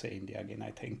won't say India again,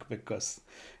 I think, because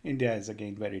India is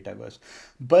again very diverse.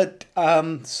 But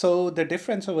so the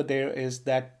difference over there is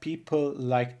that people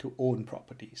like to own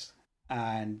properties.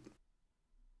 And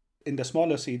in the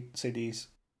smaller cities,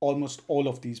 almost all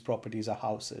of these properties are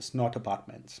houses, not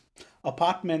apartments.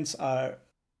 Apartments are,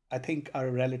 I think, a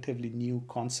relatively new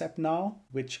concept now,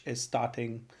 which is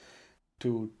starting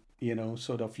to,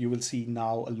 sort of, you will see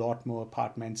now a lot more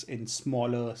apartments in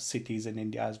smaller cities in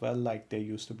India as well, like there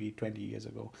used to be 20 years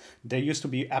ago. There used to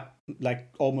be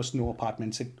like almost no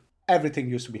apartments. Everything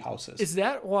used to be houses. Is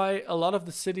that why a lot of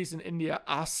the cities in India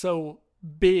are so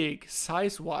big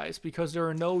size-wise? Because there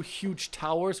are no huge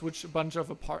towers with a bunch of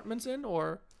apartments in,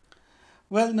 or?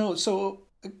 Well, no. So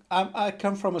I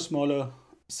come from a smaller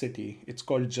city. It's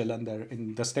called Jalandhar.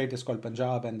 In the state is called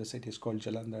Punjab, and the city is called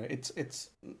Jalandhar. It's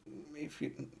if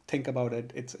you think about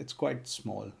it, it's quite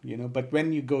small, you know. But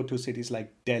when you go to cities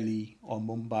like Delhi or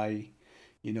Mumbai,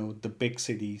 you know, the big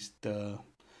cities, the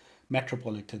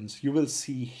metropolitans, you will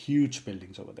see huge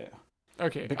buildings over there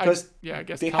Okay. because I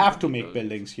guess they have to company make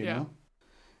buildings. buildings, you Yeah. know.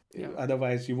 Yeah.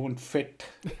 Otherwise, you won't fit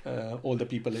all the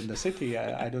people in the city.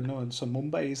 I don't know. So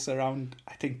Mumbai is around,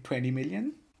 I think, 20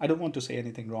 million. I don't want to say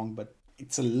anything wrong, but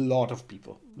it's a lot of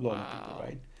people. A lot of people, Wow.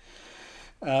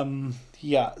 right?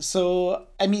 Yeah. So,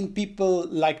 I mean, people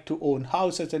like to own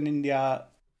houses in India.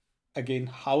 Again,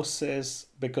 houses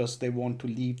because they want to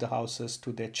leave the houses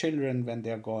to their children when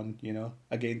they're gone, you know,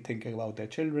 again, thinking about their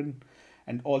children.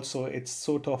 And also, it's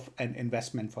sort of an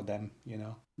investment for them, you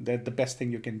know. The best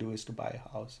thing you can do is to buy a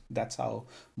house. That's how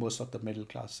most of the middle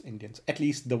class Indians, at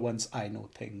least the ones I know,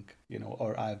 think, you know,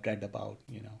 or I've read about,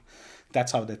 you know.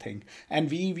 That's how they think.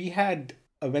 And we had,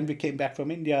 when we came back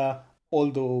from India,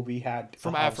 although we had a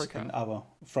From house in Africa. our,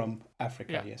 from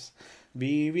Africa, Yeah. yes.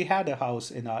 We had a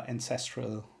house in our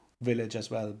ancestral village as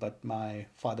well, but my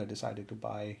father decided to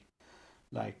buy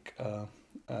like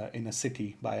in a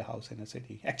city, buy a house in a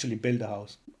city, actually build a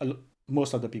house.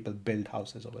 Most of the people build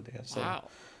houses over there. So Wow.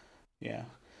 yeah,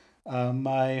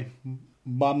 my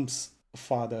mom's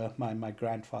father, my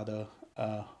grandfather,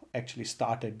 actually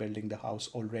started building the house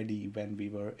already when we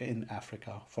were in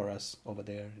Africa for us over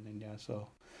there in India. So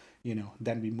you know,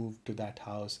 then we moved to that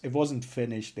house. It wasn't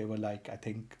finished. There were like I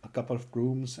think a couple of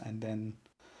rooms and then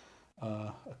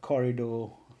a corridor,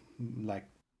 like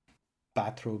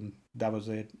bathroom. That was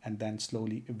it. And then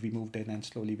slowly we moved in, and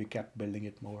slowly we kept building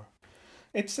it more.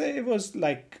 It was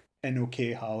like an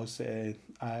okay house.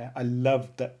 I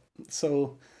loved that.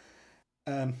 So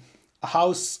um, a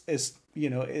house is, you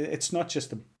know, it's not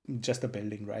just a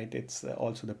building, right? It's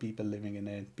also the people living in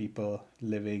it, people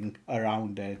living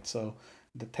around it. So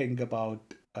the thing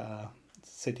about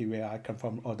city where I come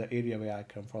from, or the area where I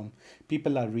come from,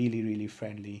 people are really really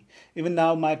friendly. Even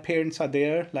now, my parents are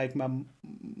there. Like my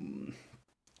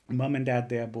mom and dad,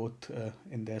 they are both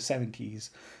in their 70s,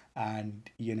 and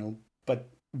you know, but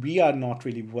we are not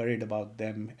really worried about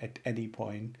them at any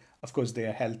point. Of course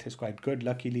their health is quite good,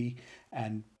 luckily.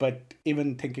 And but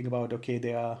even thinking about, okay,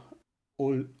 they are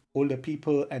old older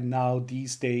people, and now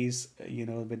these days, you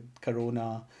know, with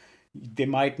corona, they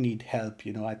might need help,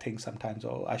 you know. I think sometimes,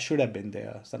 oh, I should have been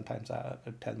there. Sometimes I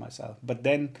tell myself, but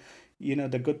then, you know,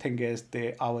 the good thing is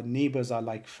they, our neighbors are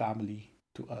like family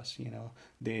to us, you know.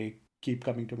 They keep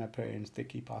coming to my parents, they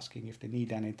keep asking if they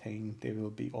need anything, they will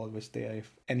be always there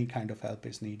if any kind of help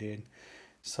is needed.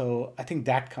 So I think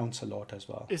that counts a lot as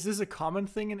well. Is this a common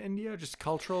thing in India, just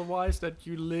cultural wise, that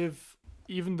you live,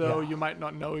 even though Yeah. you might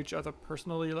not know each other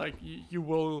personally, like you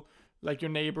will, like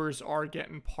your neighbors are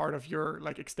getting part of your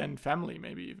like extended family,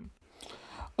 maybe even.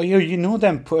 Oh, you know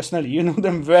them personally. You know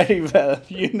them very well.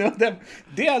 You know them.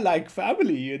 They are like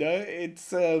family. You know,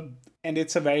 it's and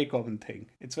it's a very common thing.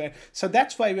 It's very, so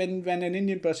that's why when an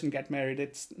Indian person get married,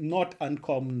 it's not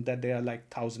uncommon that there are like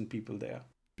 1,000 people there.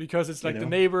 Because it's You like the know,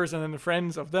 neighbors and then the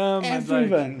friends of them, and like,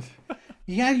 everyone.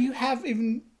 Yeah, you have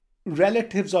even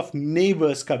relatives of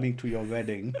neighbors coming to your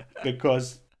wedding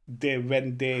because they,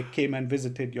 when they came and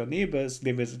visited your neighbors,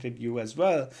 they visited you as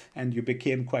well, and you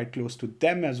became quite close to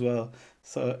them as well.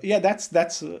 So yeah,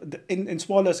 that's in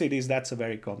smaller cities, that's a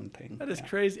very common thing. that is Yeah.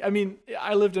 crazy. I mean,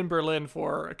 I lived in Berlin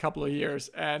for a couple of years,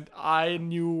 and I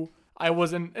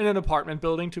was in an apartment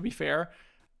building, to be fair.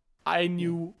 I Yeah.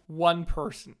 knew one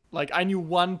person. Like I knew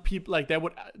one people like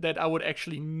that I would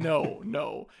actually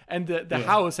know. And the Yeah.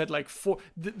 house had like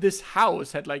this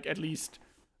house had like at least,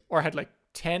 or had like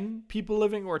 10 people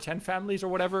living, or 10 families or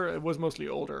whatever. It was mostly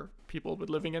older people but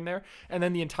living in there. And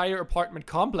then the entire apartment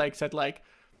complex had like,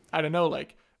 I don't know,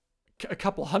 like a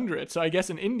couple hundred. So I guess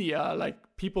in India, like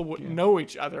people would Yeah. know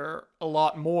each other a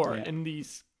lot more Yeah. in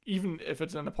these, even if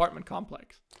it's an apartment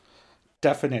complex.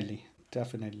 Definitely.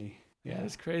 Definitely. Yeah, Yeah.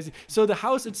 it's crazy. So the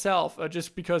house itself,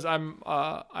 just because I'm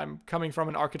coming from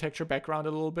an architecture background a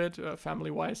little bit,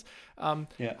 family wise,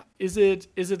 Yeah. is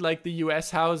it like the U.S.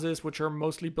 houses, which are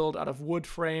mostly built out of wood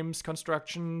frames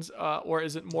constructions, or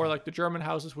is it more like the German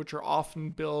houses, which are often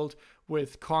built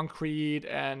with concrete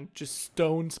and just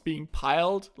stones being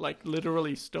piled, like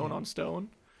literally stone Yeah. on stone?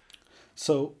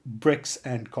 So bricks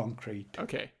and concrete.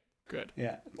 Okay, good.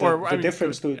 Yeah. The Or I the mean,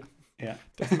 difference good. to, Yeah, yeah.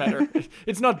 doesn't matter.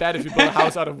 It's not bad if you build a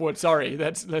house out of wood. Sorry,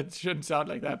 that shouldn't sound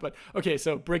like that. But okay,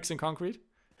 so bricks and concrete.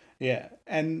 Yeah,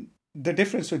 and the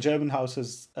difference to German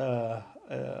houses are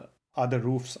the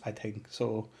roofs, I think.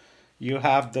 So you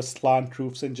have the slant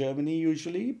roofs in Germany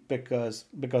usually because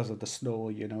of the snow,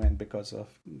 you know, and because of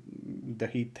the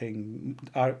heat thing.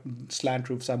 Our slant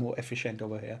roofs are more efficient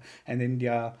over here. And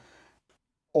India,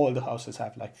 all the houses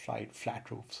have like flat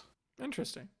roofs.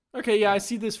 Interesting. Okay, yeah, I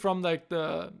see this from like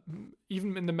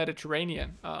even in the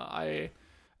Mediterranean.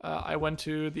 I went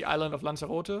to the island of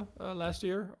Lanzarote last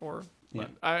year, or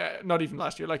not even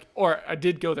last year. Or I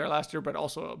did go there last year, but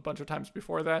also a bunch of times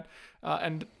before that.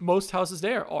 And most houses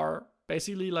there are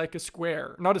basically like a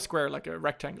square, not a square, like a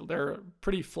rectangle. They're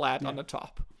pretty flat on the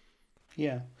top.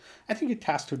 Yeah, I think it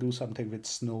has to do something with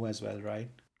snow as well, right?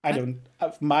 I don't.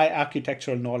 My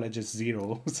architectural knowledge is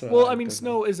zero. So well, I mean,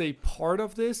 snow is a part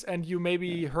of this, and you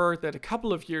maybe heard that a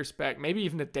couple of years back, maybe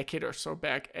even a decade or so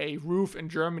back, a roof in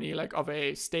Germany, like of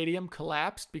a stadium,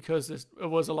 collapsed because it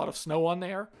was a lot of snow on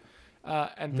there,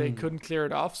 and they couldn't clear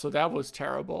it off. So that was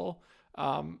terrible.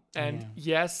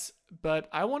 Yes, but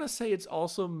I want to say it's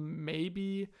also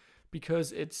maybe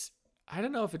because I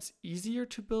don't know if it's easier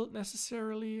to build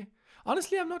necessarily.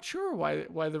 Honestly, I'm not sure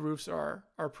why the roofs are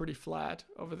pretty flat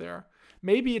over there.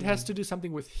 Maybe it has to do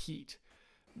something with heat.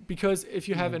 Because if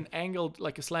you have an angled,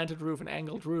 like a slanted roof, an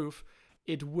angled roof,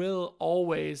 it will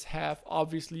always have,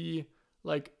 obviously,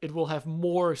 like it will have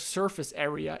more surface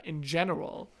area in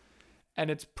general. And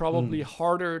it's probably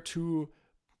harder to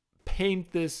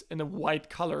paint this in a white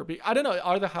color. I don't know,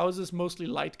 are the houses mostly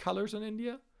light colors in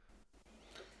India?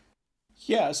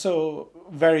 Yeah, so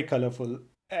very colorful.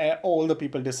 All the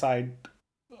people decide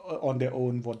on their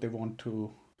own what they want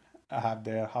to have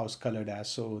their house colored as.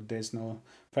 So there's no,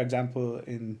 for example,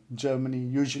 in Germany,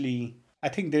 usually I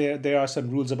think there are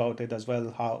some rules about it as well.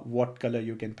 What color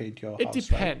you can paint your house. It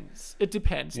depends. Right? It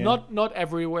depends. Yeah. Not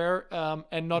everywhere,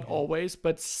 and not always,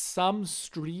 but some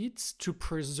streets, to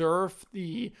preserve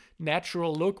the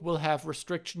natural look, will have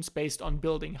restrictions based on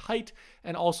building height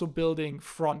and also building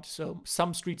front. So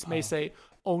some streets may say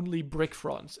only brick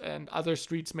fronts, and other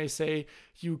streets may say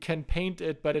you can paint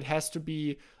it, but it has to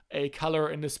be a color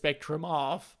in the spectrum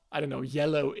of, I don't know,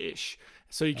 yellowish.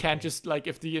 So you can't just, like,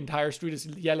 if the entire street is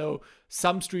yellow,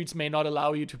 some streets may not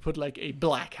allow you to put like a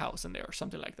black house in there or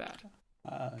something like that.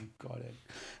 Got it.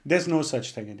 There's no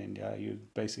such thing in India. You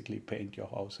basically paint your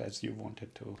house as you want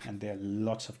it to, and there are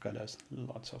lots of colors,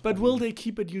 lots of. But will they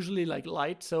keep it usually like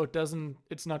light so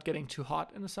it's not getting too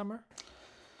hot in the summer?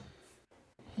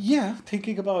 Yeah,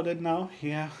 thinking about it now,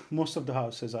 yeah, most of the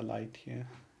houses are light. Yeah,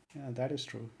 that is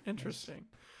true. Interesting.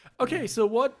 Okay, so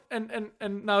what and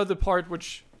now the part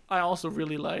which I also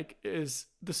really like is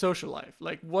the social life.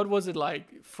 Like, what was it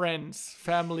like? Friends,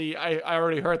 family. I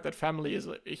already heard that family is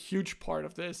a huge part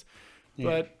of this. Yeah.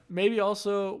 But maybe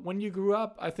also when you grew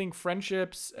up, I think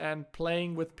friendships and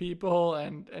playing with people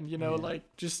and you know, like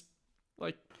just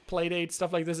like play dates,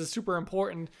 stuff like this is super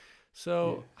important.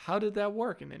 So how did that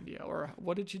work in India, or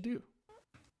what did you do?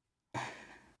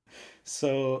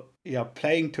 So yeah,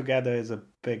 playing together is a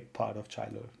big part of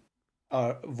childhood,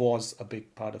 or was a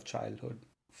big part of childhood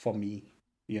for me,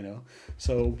 you know.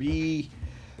 So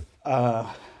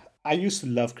I used to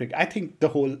love cricket. I think the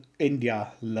whole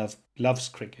India loves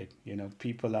cricket. You know,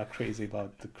 people are crazy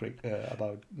about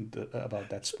about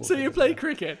that sport. So you play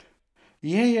cricket?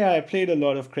 Yeah, I played a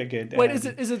lot of cricket. Wait, is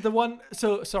it the one?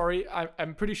 So sorry,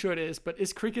 I'm pretty sure it is. But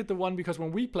is cricket the one? Because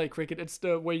when we play cricket, it's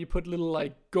the where you put little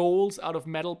like goals out of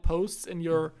metal posts in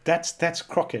your. That's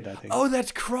croquet, I think. Oh,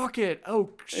 that's croquet.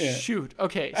 Oh, shoot.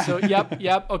 Okay, so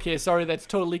yep. Okay, sorry, that's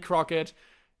totally croquet.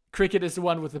 Cricket is the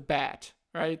one with the bat,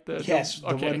 right? The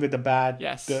one with the bat.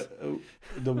 Yes.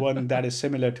 The one that is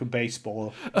similar to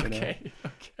baseball. Okay.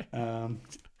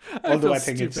 Although I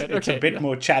think it's a bit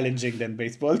more challenging than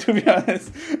baseball, to be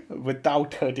honest,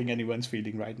 without hurting anyone's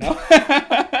feeling right now.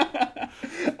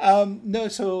 No,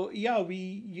 so yeah,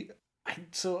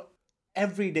 so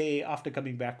every day after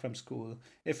coming back from school,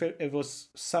 if it was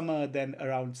summer, then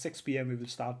around 6 p.m. we will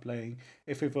start playing.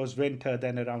 If it was winter,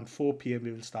 then around 4 p.m.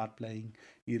 we will start playing,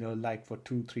 you know, like for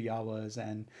 2-3 hours.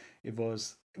 And it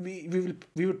was, we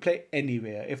would play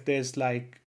anywhere. If there's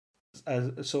like,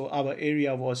 so our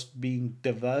area was being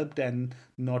developed, and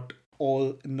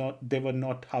there were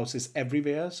not houses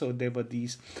everywhere, so there were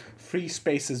these free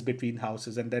spaces between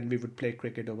houses, and then we would play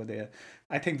cricket over there.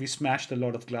 I think we smashed a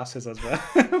lot of glasses as well.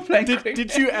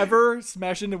 Did you ever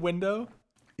smash in a window?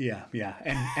 Yeah,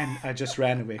 and I just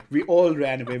ran away. We all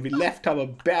ran away. We left our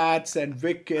bats and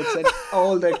wickets and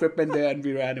all the equipment there, and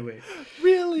we ran away.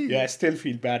 Really? Yeah, I still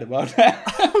feel bad about that.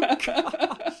 Oh gosh.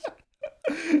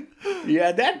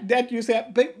 Yeah, that you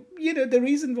said, but you know, the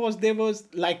reason was there was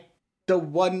like the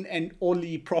one and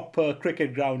only proper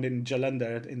cricket ground in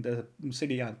Jalandhar, in the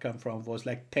city I come from, was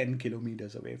like 10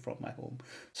 kilometers away from my home.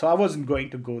 So I wasn't going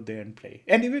to go there and play.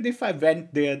 And even if I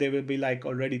went there will be like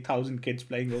already 1,000 kids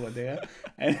playing over there.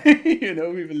 And,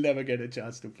 we will never get a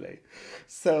chance to play.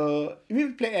 So we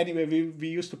will play anyway. We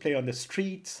used to play on the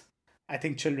streets. I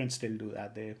think children still do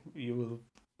that. If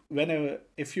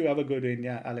you ever go to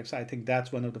India, Alex, I think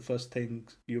that's one of the first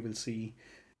things you will see,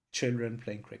 children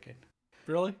playing cricket.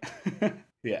 Really?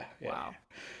 Yeah. Wow.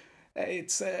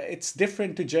 It's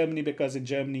different to Germany, because in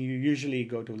Germany you usually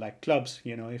go to like clubs.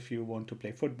 If you want to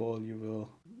play football, you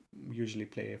will usually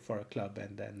play for a club,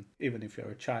 and then even if you're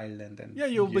a child, and then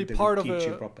you'll be they part will of teach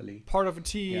a you properly. part of a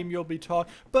team. You'll be taught.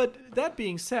 But that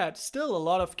being said, still a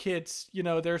lot of kids.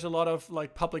 There's a lot of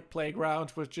like public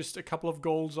playgrounds with just a couple of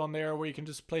goals on there where you can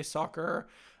just play soccer.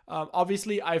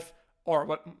 Obviously, not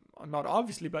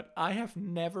obviously, but I have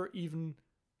never even.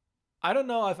 I don't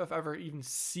know if I've ever even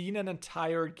seen an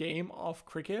entire game of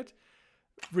cricket,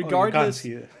 regardless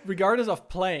of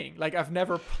playing. Like, I've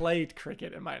never played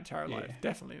cricket in my entire life.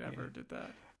 Definitely never did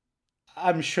that.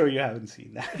 I'm sure you haven't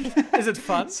seen that. Is it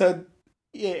fun? So,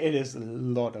 yeah, it is a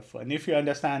lot of fun. If you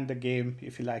understand the game,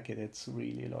 if you like it, it's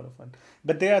really a lot of fun.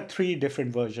 But there are 3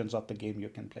 different versions of the game you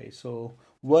can play. So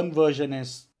one version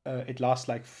is it lasts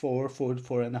like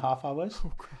 4.5 hours.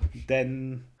 Oh, gosh.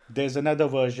 Then there's another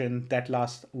version that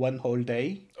lasts one whole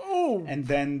day. Oh. And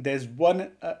then there's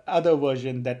one other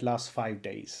version that lasts 5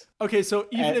 days. Okay, so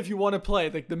even if you want to play,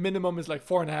 like the minimum is like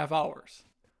 4.5 hours.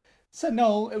 So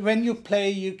no, when you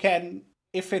play, you can,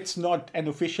 if it's not an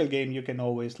official game, you can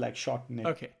always like shorten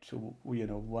it to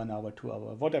 1 hour, 2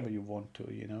 hour, whatever you want to.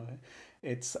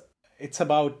 It's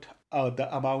about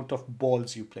the amount of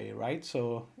balls you play, right?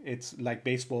 So it's like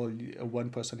baseball. One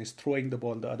person is throwing the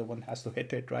ball, the other one has to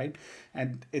hit it, right?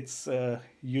 And it's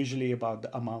usually about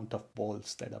the amount of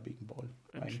balls that are being bowled.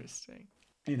 Right? Interesting.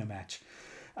 In a match.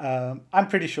 I'm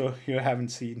pretty sure you haven't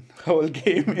seen the whole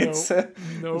game. It's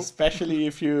especially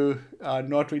if you are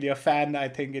not really a fan, I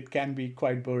think it can be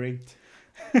quite boring.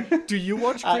 Do you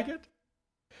watch cricket?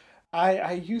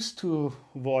 I used to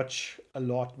watch a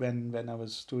lot when I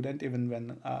was a student, even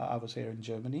when I was here in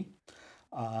Germany.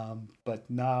 But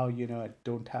now, I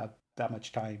don't have that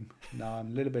much time. Now I'm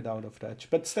a little bit out of touch.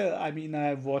 But still, I mean,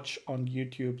 I watch on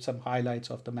YouTube some highlights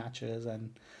of the matches,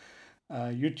 and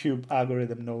YouTube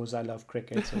algorithm knows I love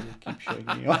cricket, so you keep showing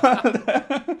me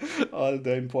all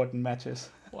the important matches.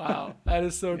 Wow, that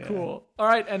is so cool. All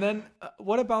right, and then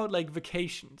what about like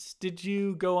vacations? Did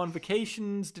you go on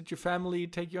vacations? Did your family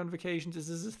take you on vacations? Is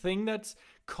this a thing that's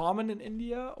common in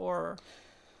India, or?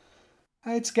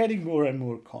 It's getting more and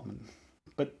more common.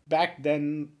 But back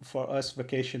then, for us,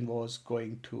 vacation was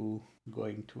going to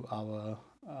our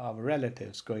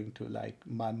relatives, going to like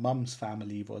my mom's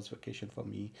family was vacation for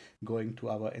me, going to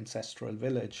our ancestral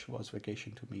village was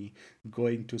vacation to me,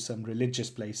 going to some religious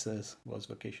places was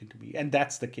vacation to me. And that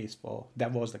was the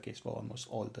case for almost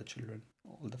all the children,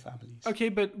 all the families. Okay,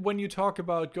 but when you talk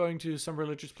about going to some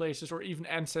religious places or even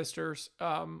ancestors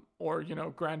or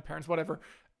grandparents, whatever,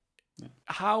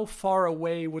 how far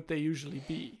away would they usually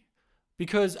be?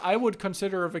 Because I would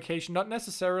consider a vacation not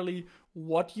necessarily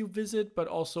what you visit, but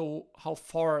also how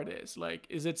far it is. Like,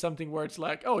 is it something where it's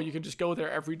like, oh, you can just go there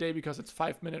every day because it's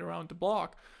 5 minutes around the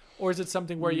block? Or is it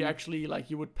something where you actually, like,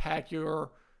 you would pack did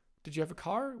you have a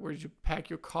car? Where did you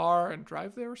pack your car and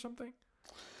drive there or something?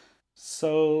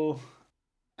 So,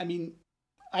 I mean,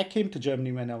 I came to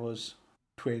Germany when I was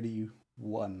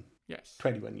 21. Yes.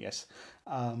 21, yes.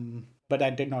 But I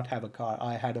did not have a car.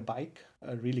 I had a bike,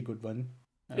 a really good one.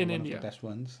 In one India. Of the best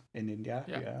ones in India.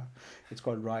 Yeah. It's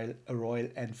called Royal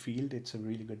Enfield. It's a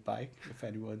really good bike. If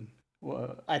anyone,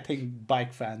 I think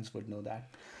bike fans would know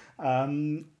that.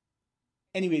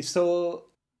 Anyway, so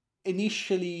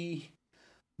initially,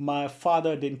 my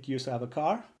father didn't used to have a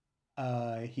car.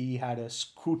 He had a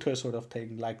scooter sort of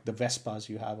thing, like the Vespas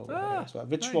you have over there as well,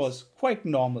 which was quite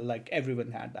normal. Like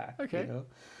everyone had that. Okay.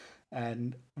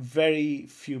 And very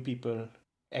few people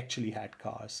actually had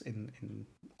cars in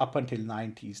up until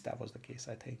 90s. That was the case,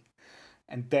 I think.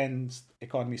 And then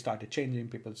economy started changing,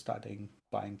 people starting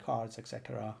buying cars,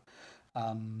 etc.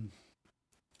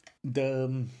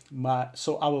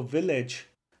 So our village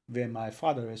where my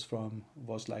father is from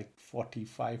was like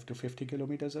 45 to 50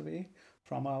 kilometers away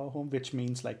from our home, which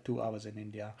means like 2 hours in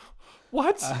India.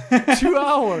 What? 2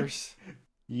 hours?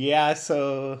 Yeah,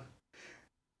 so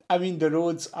I mean the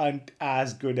roads aren't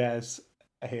as good as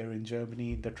here in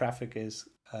Germany. The traffic is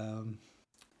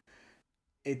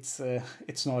it's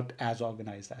not as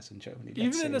organized as in Germany.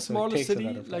 Even in a smaller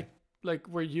city, like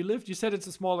where you lived, you said it's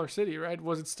a smaller city, right?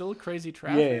 Was it still crazy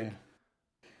traffic? Yeah.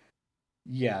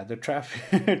 Yeah, the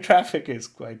traffic traffic is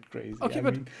quite crazy. Okay, I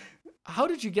but mean, how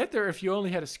did you get there if you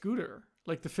only had a scooter,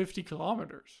 like the 50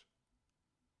 kilometers?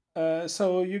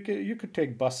 so you could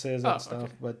take buses Oh, and okay.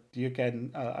 stuff, but you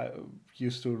can. I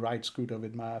used to ride scooter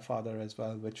with my father as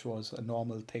well, which was a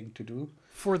normal thing to do.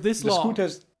 For this The long.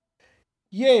 scooters,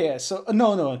 yeah, yeah. So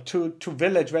no, to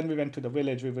village. When we went to the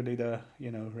village, we would either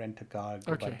rent a car,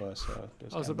 go by Okay. bus, or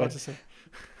those I was kind. about But to say.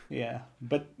 yeah,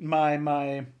 but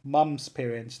my mom's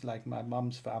parents, like my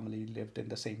mom's family, lived in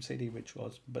the same city, which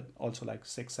was but also like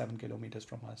 6 7 kilometers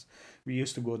from us. We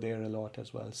used to go there a lot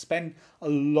as well. Spend a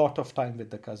lot of time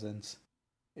with the cousins.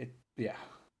 Yeah,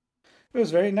 it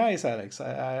was very nice, Alex.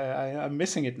 I'm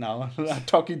missing it now.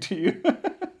 Talking to you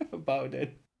about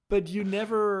it. But you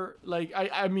never like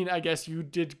I mean I guess you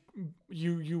did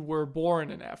you were born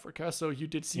in Africa, so you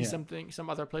did see Yeah. some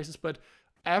other places, but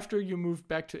after you moved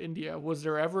back to India, was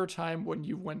there ever a time when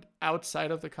you went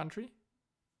outside of the country?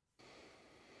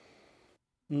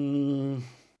 Mm,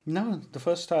 no, the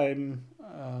first time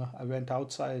I went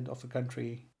outside of the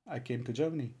country, I came to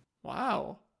Germany.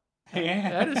 Wow.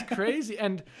 That is Yeah. crazy.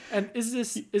 And is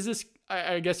this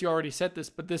I guess you already said this,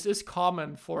 but this is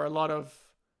common for a lot of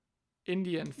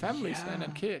Indian families then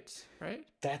and Yeah. kids, right?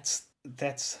 That's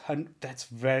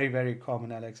very very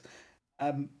common, Alex.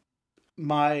 Um,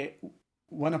 my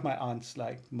one of my aunts,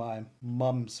 like my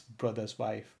mum's brother's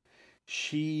wife,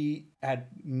 she had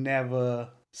never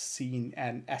seen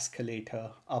an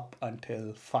escalator up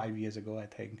until 5 years ago, I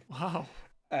think, Wow.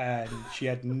 and she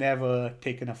had never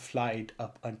taken a flight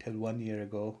up until 1 year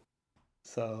ago.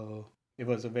 So it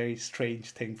was a very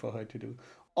strange thing for her to do.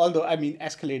 Although, I mean,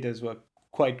 escalators were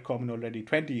quite common already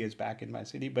 20 years back in my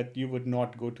city, but you would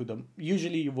not go to them.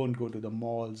 Usually, you won't go to the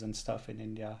malls and stuff in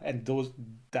India, and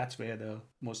that's where the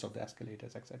most of the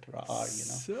escalators, etc., are.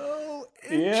 So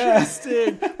Yeah.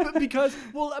 interesting. But because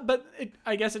well, but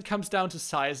I guess it comes down to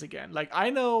size again. Like I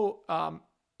know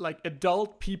like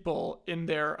adult people in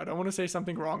their I don't want to say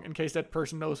something wrong in case that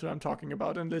person knows who I'm talking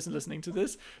about and listening to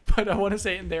this, but I want to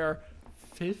say in their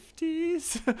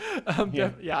 50s.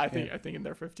 Yeah. Yeah, I Yeah. think in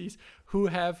their 50s who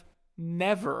have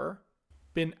never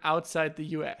been outside the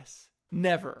US.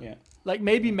 Never. Yeah. Like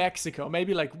maybe Yeah. Mexico,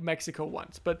 maybe like Mexico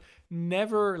once, but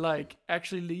never like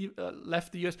actually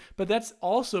left the US. But that's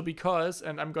also because,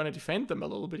 and I'm going to defend them a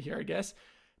little bit here, I guess,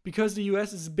 because the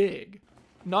US is big.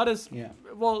 Not as Yeah.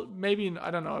 well, maybe I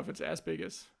don't know if it's as big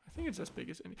as I think it's as big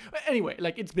as any. Anyway,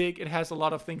 like it's big. It has a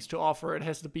lot of things to offer. It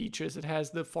has the beaches. It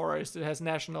has the forest. It has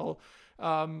national,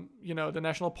 the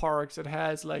national parks. It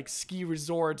has like ski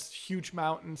resorts, huge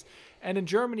mountains. And in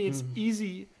Germany, it's Mhm.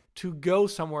 easy to go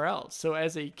somewhere else. So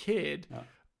as a kid, Yeah.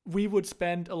 we would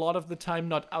spend a lot of the time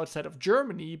not outside of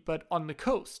Germany, but on the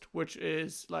coast, which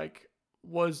is like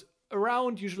was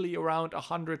usually around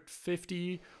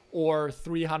 150 or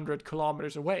 300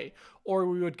 kilometers away. Or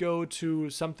we would go to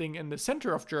something in the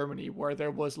center of Germany where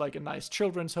there was like a nice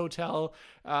children's hotel,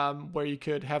 where you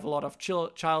could have a lot of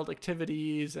child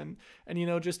activities and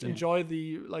just Yeah. enjoy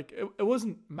the like it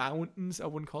wasn't mountains, I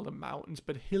wouldn't call them mountains,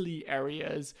 but hilly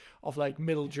areas of like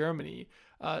middle Germany.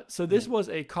 So Yeah. this was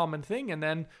a common thing. And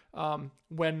then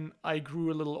when I grew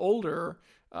a little older,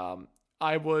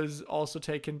 I was also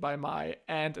taken by my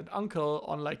aunt and uncle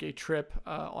on like a trip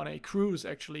on a cruise,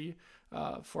 actually,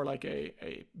 for like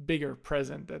a bigger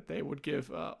present that they would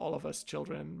give all of us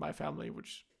children, my family,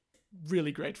 which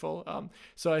really grateful.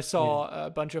 So I Yeah. saw a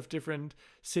bunch of different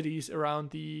cities around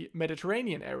the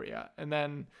Mediterranean area, and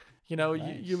then you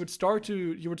Nice. would start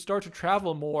to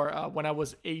travel more when I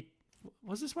was 8.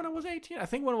 Was this when I was 18? I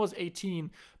think when I was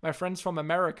 18, my friends from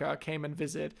America came and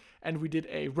visit, and we did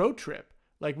a road trip.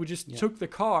 Like we just Yeah. took the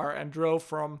car and drove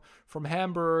from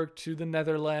Hamburg to the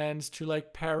Netherlands to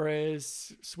like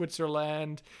Paris,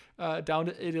 Switzerland, down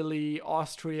to Italy,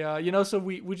 Austria. So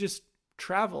we just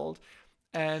traveled,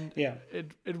 and Yeah.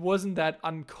 it wasn't that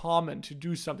uncommon to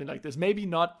do something like this. Maybe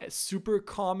not as super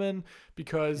common Yeah.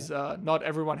 because not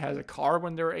everyone has a car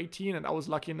when they're 18, and I was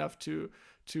lucky enough to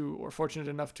or fortunate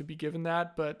enough to be given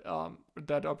that, but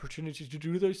that opportunity to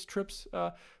do those trips.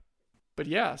 But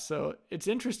yeah, so it's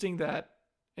interesting that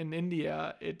in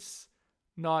India it's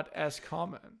not as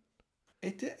common.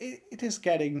 It is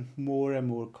getting more and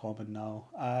more common now.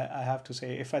 I have to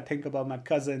say, if I think about my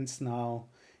cousins now,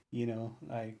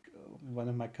 like one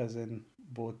of my cousin,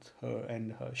 both her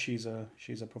and her, she's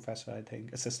a professor, I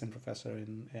think, assistant professor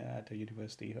in at a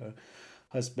university. Her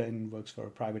husband works for a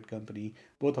private company.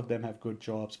 Both of them have good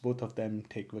jobs. Both of them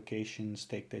take vacations,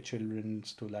 take their children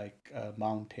to like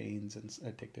mountains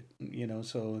and take the,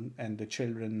 so, and the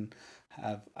children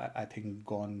have, I think,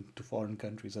 gone to foreign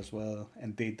countries as well.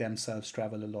 And they themselves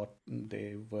travel a lot.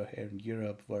 They were here in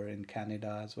Europe, were in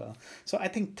Canada as well. So I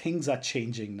think things are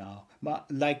changing now.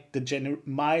 Like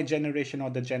my generation, or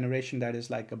the generation that is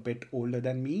like a bit older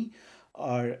than me,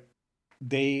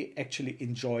 they actually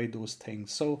enjoy those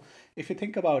things. So if you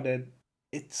think about it,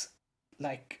 it's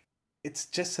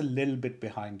just a little bit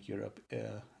behind Europe,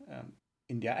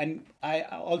 India. And I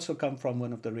also come from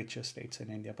one of the richest states in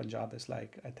India. Punjab is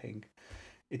like, I think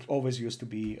it always used to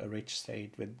be a rich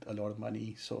state with a lot of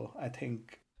money. So I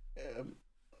think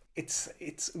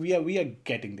we are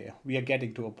getting there. We are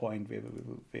getting to a point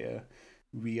where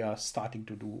we are starting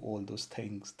to do all those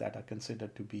things that are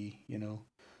considered to be,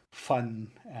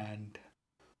 fun and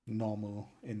normal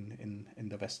in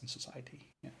the Western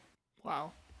society. Yeah.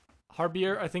 Wow.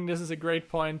 Harbir, I think this is a great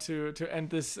point to end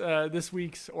this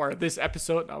week's, or this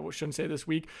episode. I shouldn't say this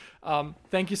week.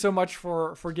 Thank you so much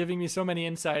for giving me so many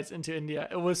insights into India.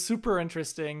 It was super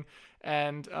interesting,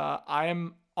 and I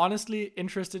am honestly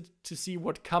interested to see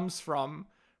what comes from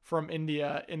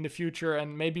India in the future,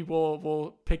 and maybe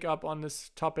we'll pick up on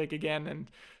this topic again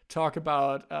and talk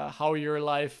about how your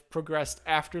life progressed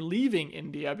after leaving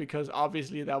India, because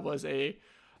obviously that was a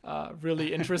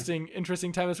really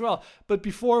interesting time as well. But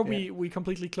before we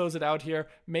completely close it out here,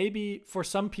 maybe for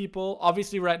some people,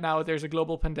 obviously right now there's a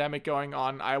global pandemic going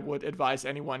on. I would advise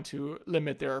anyone to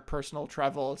limit their personal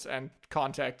travels and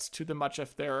contacts to the much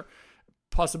of their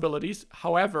possibilities.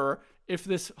 However, if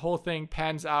this whole thing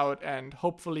pans out and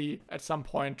hopefully at some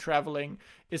point traveling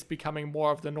is becoming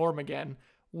more of the norm again,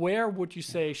 where would you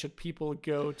say should people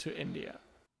go to India?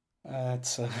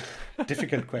 It's a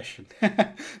difficult question.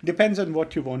 Depends on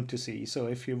what you want to see. So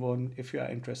if you are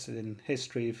interested in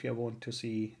history, if you want to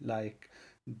see like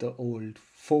the old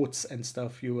forts and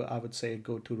stuff, I would say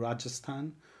go to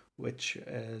Rajasthan, which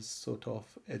is sort of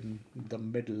in the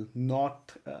middle,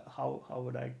 how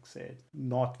would I say it?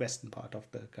 Northwestern part of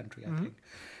the country. I think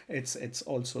it's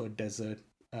also a desert.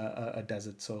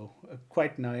 So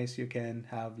quite nice. You can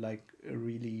have like a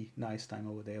really nice time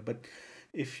over there. But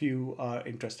if you are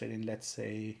interested in, let's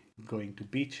say, going to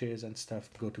beaches and stuff,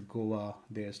 go to Goa.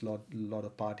 There's a lot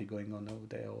of party going on over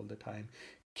there all the time.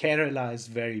 Kerala is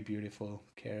very beautiful.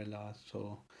 Kerala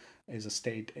is a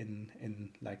state in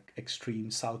like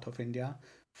extreme south of India.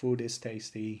 Food is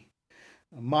tasty.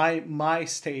 My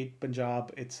state,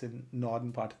 Punjab, it's in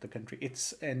northern part of the country.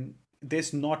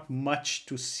 There's not much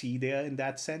to see there in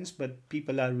that sense, but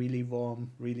people are really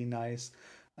warm, really nice.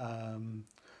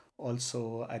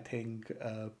 Also, I think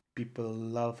people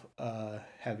love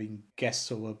having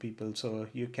guests over people. So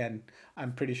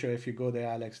I'm pretty sure if you go there,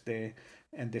 Alex, they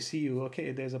see you,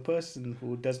 okay, there's a person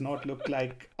who does not look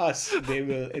like us. They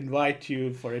will invite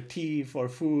you for a tea, for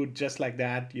food, just like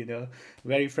that,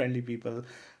 very friendly people.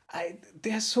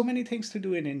 There's so many things to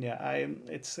do in India.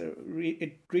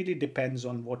 It really depends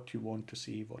on what you want to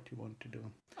see, what you want to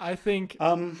do. I think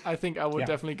I would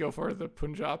definitely go for the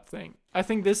Punjab thing. I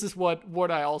think this is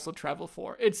what I also travel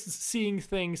for. It's seeing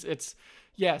things. It's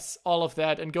all of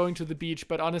that and going to the beach.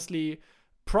 But honestly,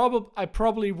 I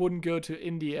probably wouldn't go to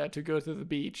India to go to the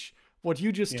beach. What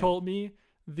you just told me,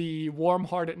 the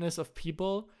warm-heartedness of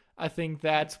people, I think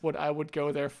that's what I would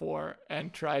go there for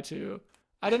and try to,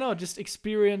 I don't know, just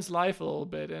experience life a little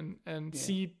bit and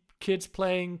see kids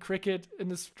playing cricket in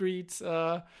the streets,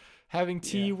 having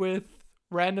tea with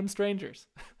random strangers.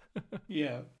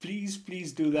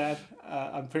 Please do that.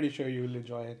 I'm pretty sure you will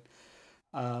enjoy it.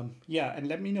 And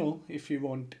let me know if you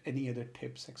want any other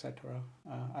tips, etc.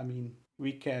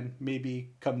 We can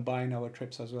maybe combine our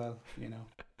trips as well.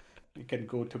 We can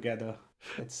go together.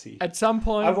 Let's see. At some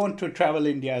point, I want to travel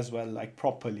India as well, like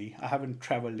properly. I haven't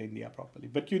traveled India properly,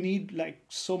 but you need like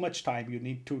so much time. You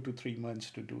need 2 to 3 months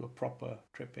to do a proper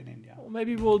trip in India. Well,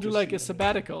 maybe we'll do like a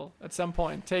sabbatical at some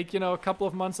point. Take, a couple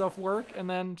of months off work and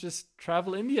then just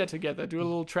travel India together. Do a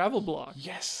little travel blog.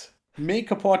 Yes. Make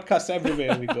a podcast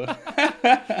everywhere we go.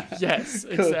 Yes,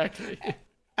 exactly.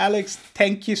 Alex,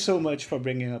 thank you so much for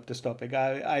bringing up this topic.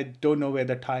 I don't know where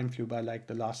the time flew by, like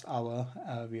the last hour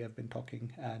we have been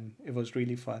talking, and it was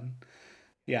really fun.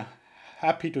 Yeah,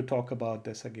 happy to talk about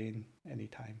this again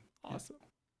anytime. Awesome.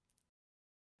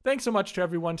 Thanks so much to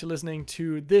everyone to listening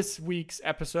to this week's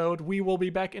episode. We will be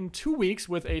back in 2 weeks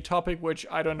with a topic which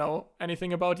I don't know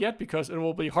anything about yet because it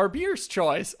will be Harbir's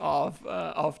choice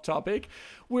of topic.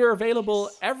 We're available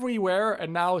everywhere,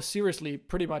 and now seriously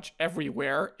pretty much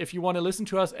everywhere. If you want to listen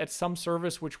to us at some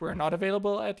service which we're not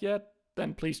available at yet,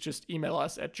 then please just email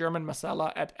us at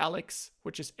germanmasala@alex,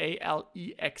 which is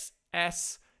ALEXS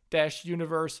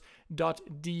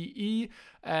universe.de.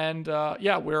 And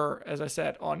we're, as I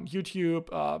said, on YouTube,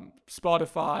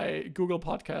 Spotify, Google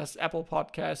Podcasts, Apple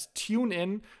Podcasts,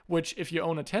 TuneIn, which if you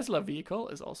own a Tesla vehicle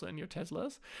is also in your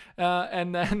Teslas,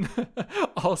 and then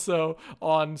also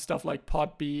on stuff like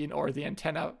Podbean or the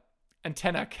Antenna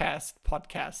Cast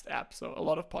podcast app. So a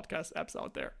lot of podcast apps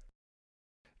out there.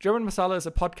 German Masala is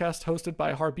a podcast hosted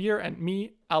by Harbier and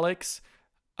me, Alex.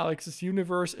 Alex's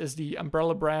Universe is the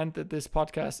umbrella brand that this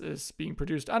podcast is being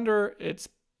produced under. It's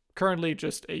currently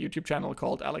just a YouTube channel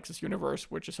called Alex's Universe,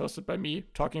 which is hosted by me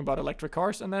talking about electric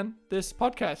cars, and then this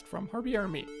podcast from Harbier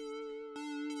and me.